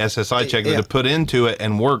of a SSI check that have put into it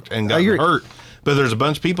and worked and gotten hurt. But there's a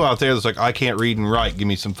bunch of people out there that's like, I can't read and write. Give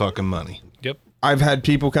me some fucking money. Yep. I've had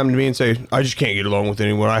people come to me and say, I just can't get along with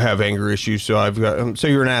anyone. I have anger issues, so I've got. So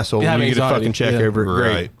you're an asshole. Yeah, You get a fucking check over it.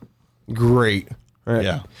 Right. Great. Right.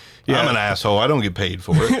 Yeah. I'm an asshole. I don't get paid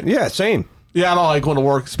for it. Yeah, same. Yeah, I don't like going to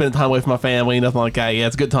work, spending time away from my family, nothing like that. Yeah,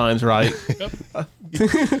 it's good times, right?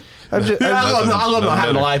 I love not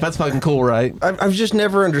having a life. That's fucking cool, right? I've just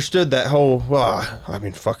never understood that whole. Well, I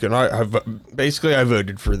mean, fucking. I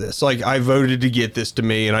voted for this. Like, I voted to get this to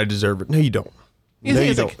me, and I deserve it. No, you don't. You No, think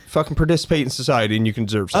you it's don't. like- Fucking participate in society, and you can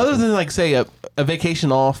deserve something. Other than, like, say, a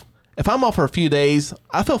vacation off, if I'm off for a few days,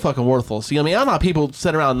 I feel fucking worthless. You know what I mean? I don't know how people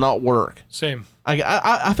sit around and not work. Same.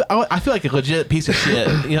 I feel like a legit piece of shit.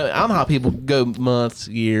 You know, I don't know how people go months,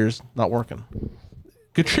 years not working.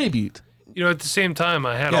 Contribute. You know, at the same time,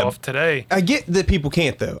 I had off today. I get that people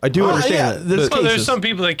can't, though. I do understand yeah, that. there's but- Well, there's cases. some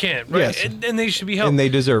people that can't, right? Yes. And they should be helped. and they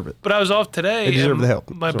deserve it. But I was off today. They deserve and the help.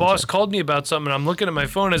 My That's what I'm boss saying. called me about something, and I'm looking at my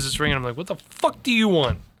phone as it's ringing. I'm like, what the fuck do you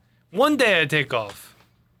want? One day I take off.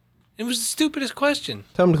 It was the stupidest question.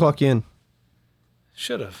 Tell them to clock you in.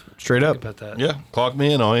 Should have. Straight up. About that. Yeah. Clock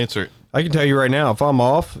me in. I'll answer it. I can tell you right now, if I'm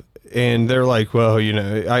off and they're like, well, you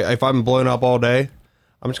know, if I'm blown up all day,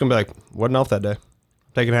 I'm just going to be like, wasn't off that day. I'm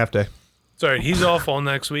taking a half day. Sorry, he's off all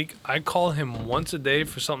next week. I call him once a day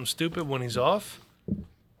for something stupid when he's off,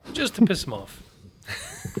 just to piss him off.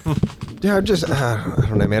 Yeah, I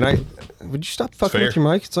don't know, man. Would you stop fucking fair. with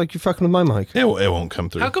your mic? It's like you're fucking with my mic. It won't come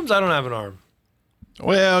through. How comes I don't have an arm?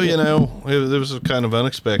 Well, you know, it was kind of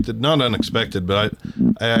unexpected. Not unexpected, but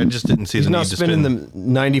I just didn't see He's the not need to spending spend.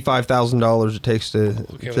 the $95,000 it takes to,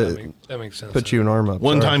 Okay, to well, that makes sense. put you an arm up.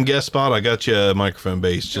 One-time guest spot, I got you a microphone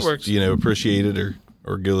base. Just, works. you know, appreciate it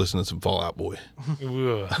or go listen to some Fall Out Boy.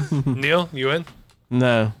 Ugh. Neil, you in?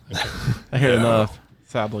 No. I hear enough,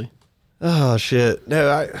 sadly. Oh shit!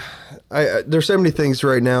 No, I there's so many things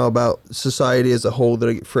right now about society as a whole that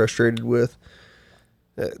I get frustrated with.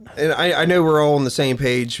 And I know we're all on the same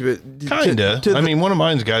page, but Kinda. I mean, one of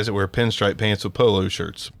mine's guys that wear pinstripe pants with polo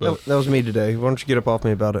shirts. But that was me today. Why don't you get up off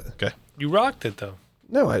me about it? okay. You rocked it though.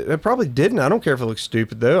 No, I probably didn't. I don't care if it looks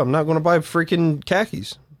stupid though. I'm not going to buy freaking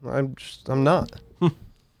khakis. I'm not.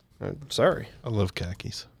 I'm sorry, I love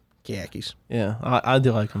khakis. khakis. Yeah, I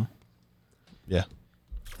do like them. Yeah.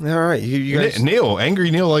 All right, you guys. Angry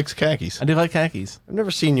Neil likes khakis. I do like khakis. I've never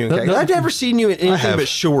seen you in No, khakis. no. I've never seen you in anything have. but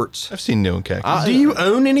shorts. I've seen Neil in khakis. Do you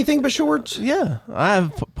own anything but shorts? Yeah, I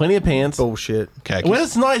have plenty of pants. Bullshit. khakis. When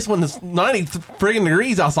it's nice, when it's 90 friggin'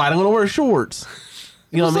 degrees outside, I'm gonna wear shorts.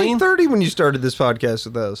 You know It was what I mean? like 30 when you started this podcast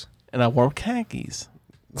with us. And I wore khakis.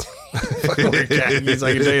 Khakis,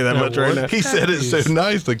 I can tell you that much right now. He said it so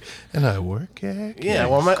nice, like, and I wear khakis. Yeah, I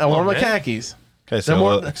wore my man. khakis. Okay,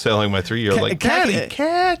 more- selling my 3-year-old like Khaki-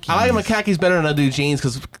 khakis. I like my khakis better than I do jeans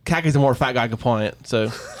because khakis are more fat guy compliant.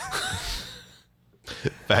 So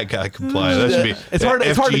Fat guy compliant. That should be it's hard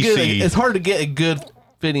FGC. to get a good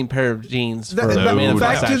fitting pair of jeans for No a man of my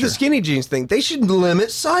Back to the stature. skinny jeans thing. They should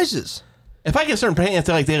limit sizes. If I get certain pants,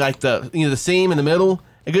 they like the the seam in the middle.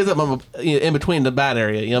 It goes up in between the bad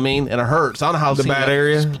area. You know what I mean? And it hurts. I don't know how The bad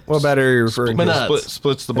area? What bad area are you referring My to? nuts.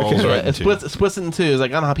 Splits the balls Yeah, right in it two. splits it in two. It's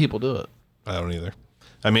like I don't know how people do it. I don't either.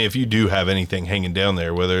 I mean, if you do have anything hanging down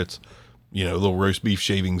there, whether it's, you know, little roast beef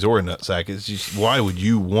shavings or a nutsack, it's just, why would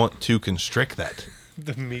you want to constrict that?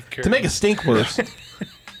 The meat curd. To make it stink worse.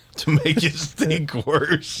 To make it stink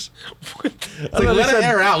worse. It's like, let it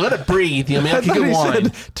air out. Let it breathe. You know what I mean? Like a good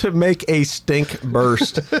wine. To make a stink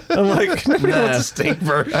burst. I'm like, nobody Nah. wants a stink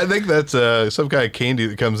burst. I think that's some kind of candy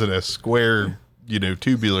that comes in a square, you know,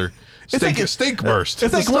 tubular stink burst.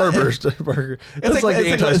 It's like Starburst burger. It's like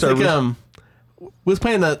the it's anti-Starburst. we was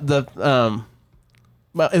playing well,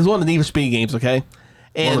 it was one of the Need for Speed games, okay?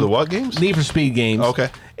 And One of the what games? Need for Speed games. Okay.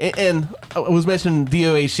 And I was mentioning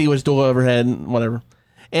DOHC, was dual overhead and whatever.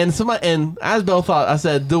 And somebody, as Bill thought, I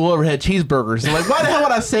said dual overhead cheeseburgers. I'm like, why the hell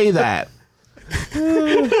would I say that?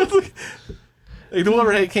 Like dual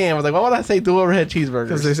overhead cam. I was like, why would I say dual overhead cheeseburgers?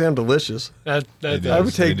 Because they sound delicious. That They do. I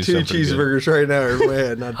would They take do 2 sound pretty good. cheeseburgers right now if I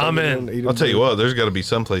had not I'm done it. in. Eat 'em I'll tell you both. what, there's got to be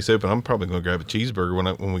someplace open. I'm probably going to grab a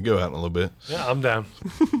cheeseburger when we go out in a little bit. Yeah, I'm down.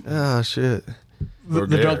 Ah, shit. the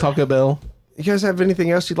drunk Taco Bell. You guys have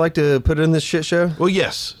anything else you'd like to put in this shit show? Well,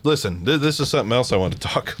 yes. Listen, this is something else I want to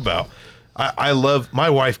talk about. I love, my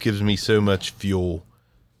wife gives me so much fuel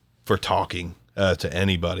for talking to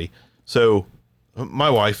anybody. So my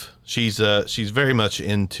wife, she's very much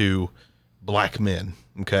into black men.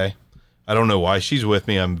 Okay. I don't know why she's with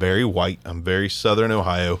me. I'm very white. I'm very Southern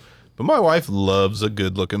Ohio, But my wife loves a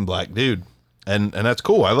good-looking black dude, and that's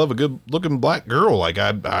cool. I love a good-looking black girl. Like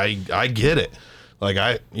I get it. Like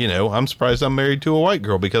I'm surprised I'm married to a white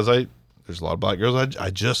girl because there's a lot of black girls. I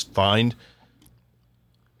just find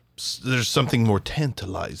there's something more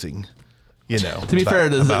tantalizing. To be fair,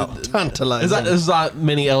 there's Tantalizing. there's not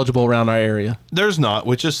many eligible around our area. There's not,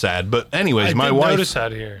 which is sad. But anyways, I my did wife notice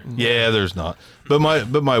out here. Yeah, there's not. But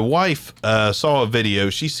my wife saw a video.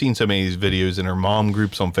 She's seen so many of these videos in her mom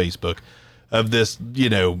groups on Facebook of this,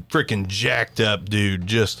 freaking jacked up dude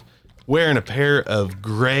just wearing a pair of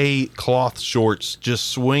gray cloth shorts, just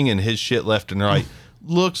swinging his shit left and right.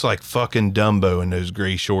 Looks like fucking Dumbo in those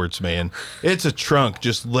gray shorts, man. It's a trunk,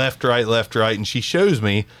 just left, right. And she shows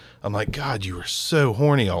me. I'm like, God, you are so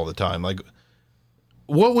horny all the time. Like,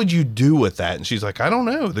 what would you do with that? And she's like, I don't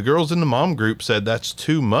know. The girls in the mom group said that's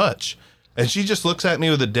too much. And she just looks at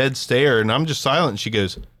me with a dead stare, and I'm just silent. And she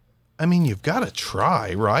goes, I mean, you've got to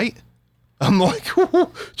try, right? I'm like,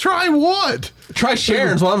 try what? Try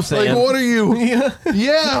sharing is what I'm saying. Like, what are you?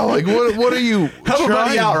 Yeah, like, what are you Help a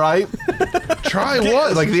buddy out, right? Try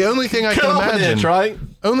what? Like, the only thing I can imagine. Right?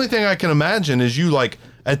 Only thing I can imagine is you, like,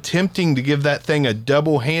 attempting to give that thing a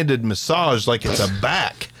double-handed massage like it's a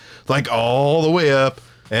back. Like, all the way up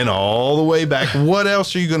and all the way back. What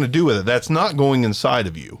else are you going to do with it? That's not going inside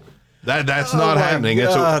of you. That's not happening.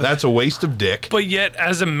 That's a waste of dick. But yet,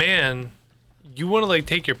 as a man, you want to like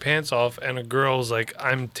take your pants off, and a girl's like,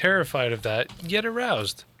 "I'm terrified of that." Get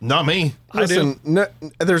aroused. Not me. Listen, no,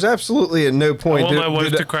 there's absolutely at no I point. want my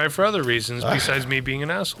wife to cry for other reasons besides me being an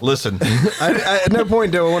asshole. Listen, I, at no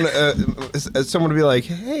point do I want someone to be like,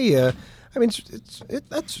 "Hey, I mean,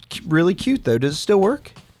 that's really cute, though. Does it still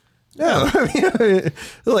work?" No, I mean,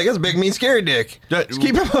 they're like, that's a big, mean, scary dick. Just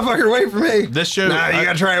keep that motherfucker away from me. This show, nah, you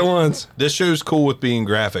gotta try it once. This show's cool with being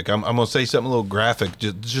graphic. I'm gonna say something a little graphic.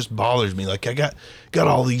 Just bothers me. Like I got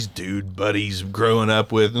all these dude buddies growing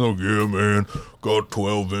up with. Oh yeah, man, got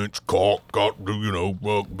 12-inch cock, got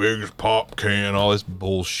biggest pop can, all this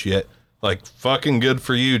bullshit. Like fucking good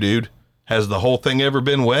for you, dude. Has the whole thing ever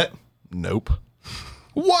been wet? Nope.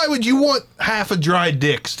 Why would you want half a dry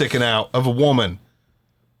dick sticking out of a woman?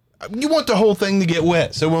 You want the whole thing to get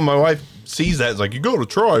wet. So when my wife sees that, it's like, you got to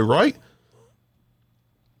try, right?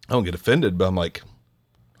 I don't get offended, but I'm like,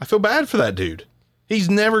 I feel bad for that dude. He's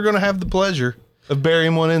never going to have the pleasure of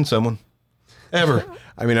burying one in someone. Ever.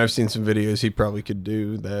 I mean, I've seen some videos. He probably could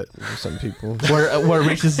do that with some people. Where it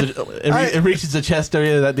reaches it reaches the chest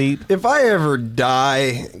area that deep. If I ever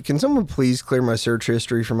die, can someone please clear my search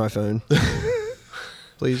history from my phone?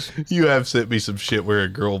 Please. You have sent me some shit where a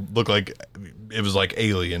girl looked like it was like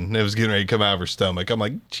alien. It was getting ready to come out of her stomach. I'm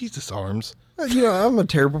like, Jesus arms. I'm a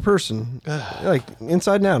terrible person. Like,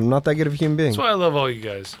 inside and out. I'm not that good of a human being. That's why I love all you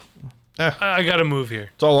guys. I got to move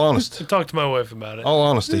here. It's all honest. Talk to my wife about it. All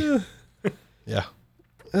honesty. Yeah.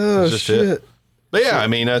 Oh, just shit. it. But yeah, I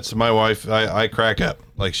mean, that's my wife. I crack up.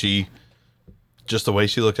 Like just the way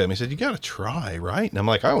she looked at me, said, you got to try, right? And I'm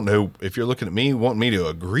like, I don't know if you're looking at me, wanting me to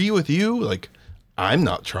agree with you. Like, I'm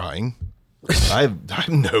not trying. I have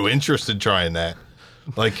no interest in trying that.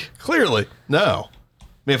 Like, clearly, no. I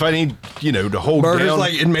mean, if I need, to hold down.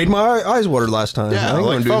 Like, it made my eyes water last time. Yeah,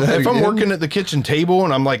 like if I'm working at the kitchen table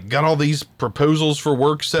and I'm like, got all these proposals for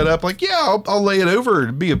work set up, like, yeah, I'll lay it over.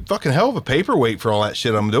 It'd be a fucking hell of a paperweight for all that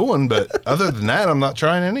shit I'm doing. But other than that, I'm not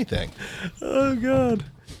trying anything. Oh, God.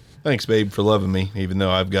 Thanks, babe, for loving me, even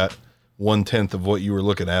though I've got 1/10 of what you were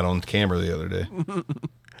looking at on camera the other day.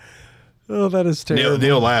 Oh, that is terrible.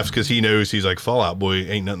 Neil laughs because he knows he's like, Fallout Boy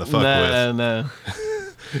ain't nothing to fuck with. No.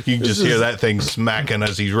 You can just hear that thing smacking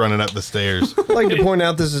as he's running up the stairs. I'd like to point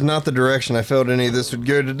out this is not the direction I felt any of this would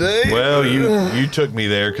go today. Well, you took me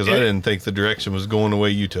there because I didn't think the direction was going the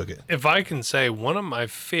way you took it. If I can say, one of my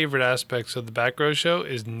favorite aspects of the Back Row Show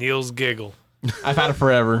is Neil's giggle. I've had it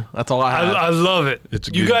forever. That's all I have. I love it.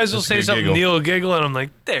 You guys will it's a say good something, giggle. Neil will giggle, and I'm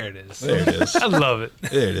like, there it is. There it is. I love it.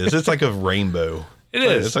 There it is. It's like a rainbow. It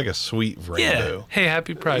is. It's like a sweet rainbow. Yeah. Hey,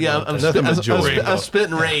 happy Pride Yeah, Month. I'm Nothing but joy. I spit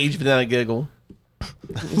in rage, but then I giggle.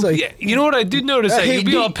 It's like, Yeah, you know what I did notice? That hate you'd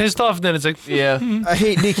be all pissed off, and then it's like, Yeah, I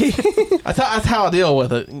hate Nikki. that's how I deal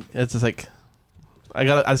with it. It's just like I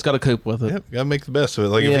just gotta cope with it. Yep, gotta make the best of it.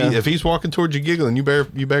 Like Yeah. if he's walking towards you giggling, you better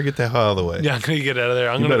get the hell out of the way. yeah, I'm gonna get out of there.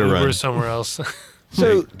 I'm You gonna better Uber run. somewhere else.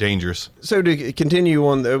 So, Dangerous. so to continue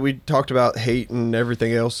on, we talked about hate and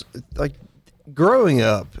everything else. Like, growing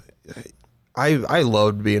up, I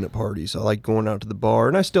loved being at parties. I like going out to the bar,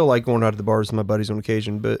 and I still like going out to the bars with my buddies on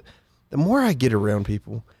occasion. But the more I get around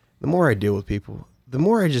people, the more I deal with people, the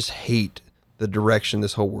more I just hate the direction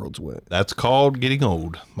this whole world's went. That's called getting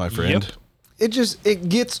old, my friend. Yep. it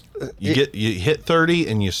gets You hit 30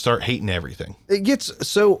 and you start hating everything. it gets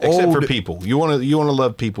so Except old. for people. You want to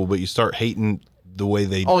love people, but you start hating the way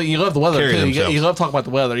they Oh, you love the weather carry too. themselves. You love talking about the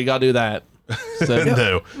weather. You gotta do that. So,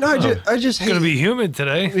 No. No, I just hate It's gonna be humid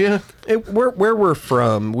today. yeah. where we're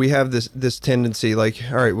from. We have this tendency, like,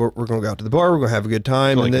 all right, we're gonna go out to the bar, we're gonna have a good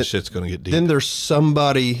time, Like and this shit's going to get deep. then there's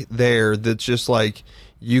somebody there that's just like,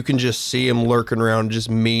 you can just see him lurking around, just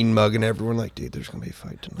mean mugging everyone. Like, dude, there's gonna be a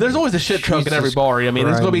fight tonight. There's always a shit truck in every Jesus bar. I mean,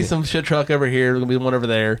 there's gonna be Christ. some shit truck over here. There's gonna be one over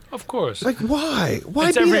there. Of course. Like, why? Why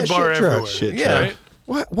It's be every that bar shit truck? everywhere. Shit Yeah.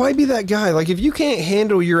 truck. Why be that guy? Like, if you can't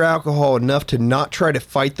handle your alcohol enough to not try to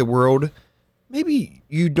fight the world, maybe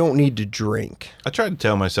you don't need to drink. I try to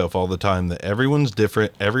tell myself all the time that everyone's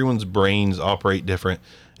different, everyone's brains operate different.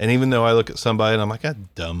 And even though I look at somebody and I'm like,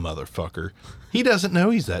 that dumb motherfucker, he doesn't know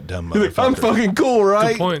he's that dumb motherfucker. I'm fucking cool, right?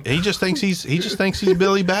 Good point. He just thinks he's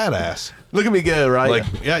Billy Badass. Look at me go, right? Like,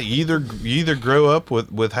 yeah, you either grow up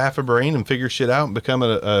with half a brain and figure shit out and become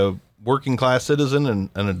a working class citizen and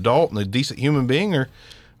an adult and a decent human being,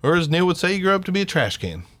 or as Neil would say, you grow up to be a trash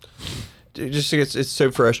can. It just it's so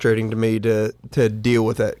frustrating to me to deal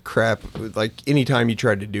with that crap. Like, anytime you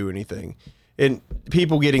try to do anything, and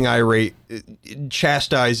people getting irate,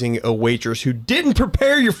 chastising a waitress who didn't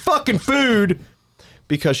prepare your fucking food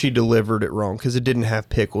because she delivered it wrong, because it didn't have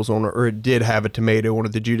pickles on it, or it did have a tomato on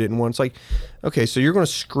it that you didn't want. It's like, okay, so you're going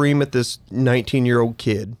to scream at this 19-year-old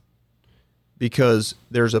kid because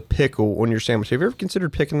there's a pickle on your sandwich. Have you ever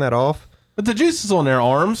considered picking that off? But the juice is on their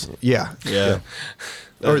arms. Yeah. Yeah.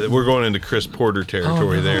 We're going into Chris Porter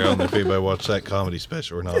territory there. I don't know if anybody watched that comedy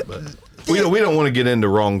special or not, but we don't want to get into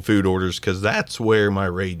wrong food orders, because that's where my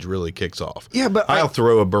rage really kicks off. Yeah, but I'll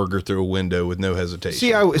throw a burger through a window with no hesitation.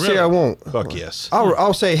 See, I won't. Fuck yes.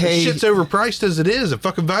 I'll say, hey, Shit's overpriced as it is. A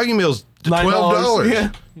fucking value meal's $12.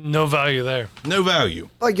 Yeah. No value there. No value.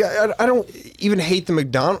 like, I don't even hate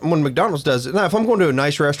the when McDonald's does it. Now, if I'm going to a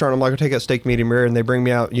nice restaurant, I'm like, I'll take out steak medium rare, and they bring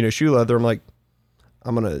me out, shoe leather. I'm like,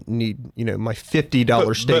 I'm gonna need, my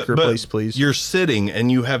 $50 steak replaced, please. You're sitting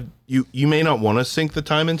and you may not want to sink the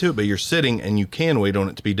time into it, but you're sitting and you can wait on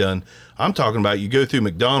it to be done. I'm talking about, you go through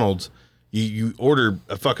McDonald's, you order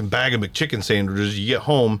a fucking bag of McChicken sandwiches, you get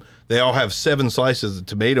home, they all have 7 slices of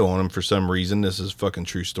tomato on them for some reason. This is a fucking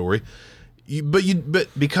true story. But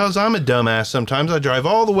because I'm a dumbass, sometimes I drive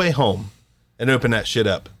all the way home and open that shit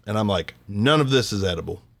up, and I'm like, none of this is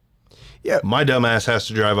edible. Yeah, My dumbass has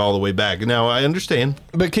to drive all the way back. Now, I understand.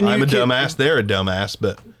 But I'm a dumbass, they're a dumbass,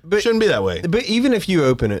 but it shouldn't be that way. but even if you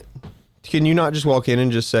open it, can you not just walk in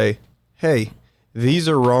and just say, hey, these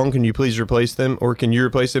are wrong, can you please replace them? Or can you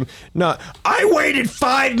replace them? Not, I waited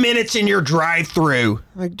 5 minutes in your drive-through.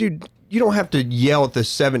 Like, dude, you don't have to yell at the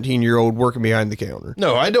 17-year-old working behind the counter.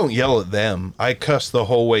 No, I don't yell at them. I cuss the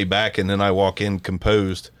whole way back, and then I walk in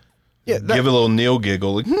composed. Yeah, Give a little Neil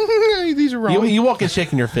giggle. Like, these are wrong. You walk in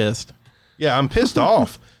shaking your fist. Yeah, I'm pissed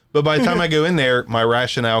off. But by the time I go in there, my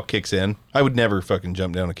rationale kicks in. I would never fucking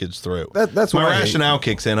jump down a kid's throat. That's my what I hate. rationale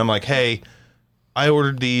kicks in. I'm like, hey, I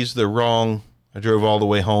ordered these. They're wrong. I drove all the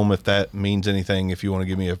way home, if that means anything, if you want to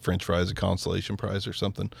give me a French fries, a consolation prize or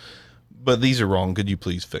something. But these are wrong. Could you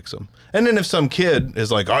please fix them? And then if some kid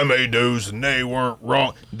is like, I made those and they weren't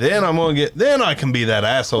wrong, then then I can be that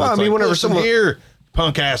asshole. Well, It's I mean, like, whenever listen someone- here,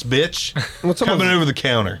 punk ass bitch, coming over the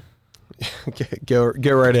counter. Okay, go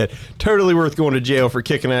right ahead. Totally worth going to jail for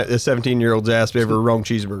kicking at a 17-year-old's ass over a wrong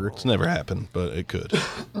cheeseburger. It's never happened, but it could.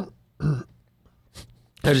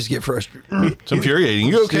 I just get frustrated. It's infuriating.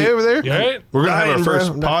 You okay over there? You all right? We're gonna have our Dying,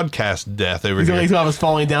 first bro. podcast death over He's here. gonna have us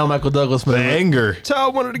falling down Michael Douglas The movie. anger, That's how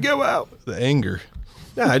I wanted to go out. the anger.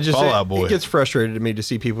 Yeah, I just Fall Out Boy. it gets frustrated to me to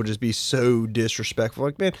see people just be so disrespectful.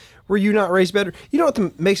 Like, man, were you not raised better? You know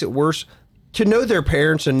what makes it worse? To know their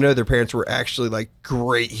parents and know their parents were actually like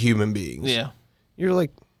great human beings. Yeah. You're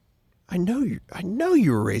like, I know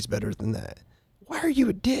you were raised better than that. Why are you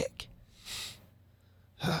a dick?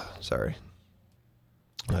 Sorry.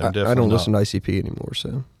 I don't listen to ICP anymore,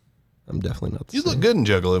 so I'm definitely not the You same. look good in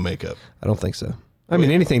Juggalo makeup. I don't think so. I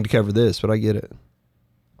mean, anything to cover this, but I get it.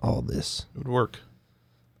 All this. It would work.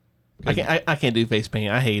 I can't do face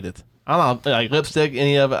paint. I hate it. I don't know, like lipstick,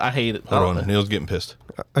 any of it. I hate it. Hold on, Neil's getting pissed.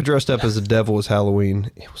 I dressed up as a devil as Halloween.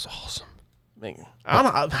 It was awesome. I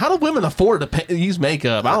don't know. How do women afford to use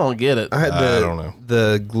makeup? I don't get it. I had I don't know.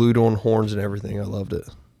 the glued on horns and everything. I loved it.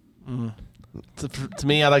 To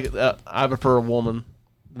me, I prefer a woman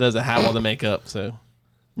that doesn't have all the makeup. So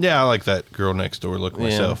Yeah, I like that girl next door look Yeah.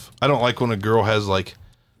 myself. I don't like when a girl has like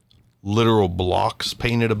literal blocks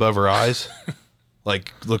painted above her eyes.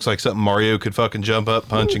 Like, looks like something Mario could fucking jump up,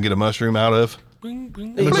 punch, and get a mushroom out of. Bing,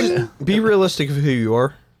 bing. Just be realistic of who you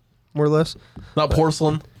are, more or less. not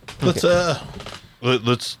porcelain.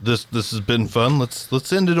 Let's this has been fun.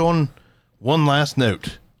 Let's end it on one last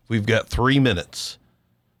note. We've got 3 minutes.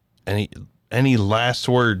 Any last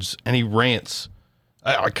words? Any rants?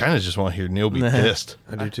 I kind of just want to hear Neil be pissed.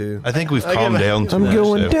 I do too. I think we've calmed down too I'm much.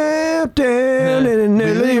 going down in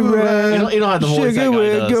another ride. You don't have the voice that Sugar, guy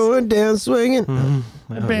we're does. going down swinging.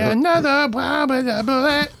 Another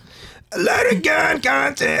bullet. Let a gun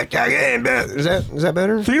contact. Is that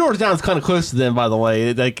better? 3 doors down is kind of close to them, by the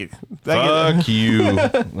way. Fuck you.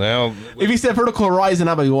 Now, If you said vertical horizon,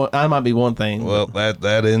 that might be one thing. well,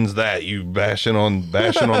 that ends that. You bashing on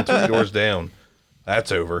 3 doors down.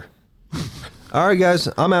 That's over. All right, guys,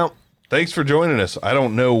 I'm out. Thanks for joining us. I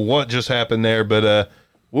don't know what just happened there, but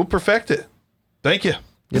we'll perfect it. Thank you.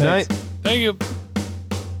 Good night. Thank you.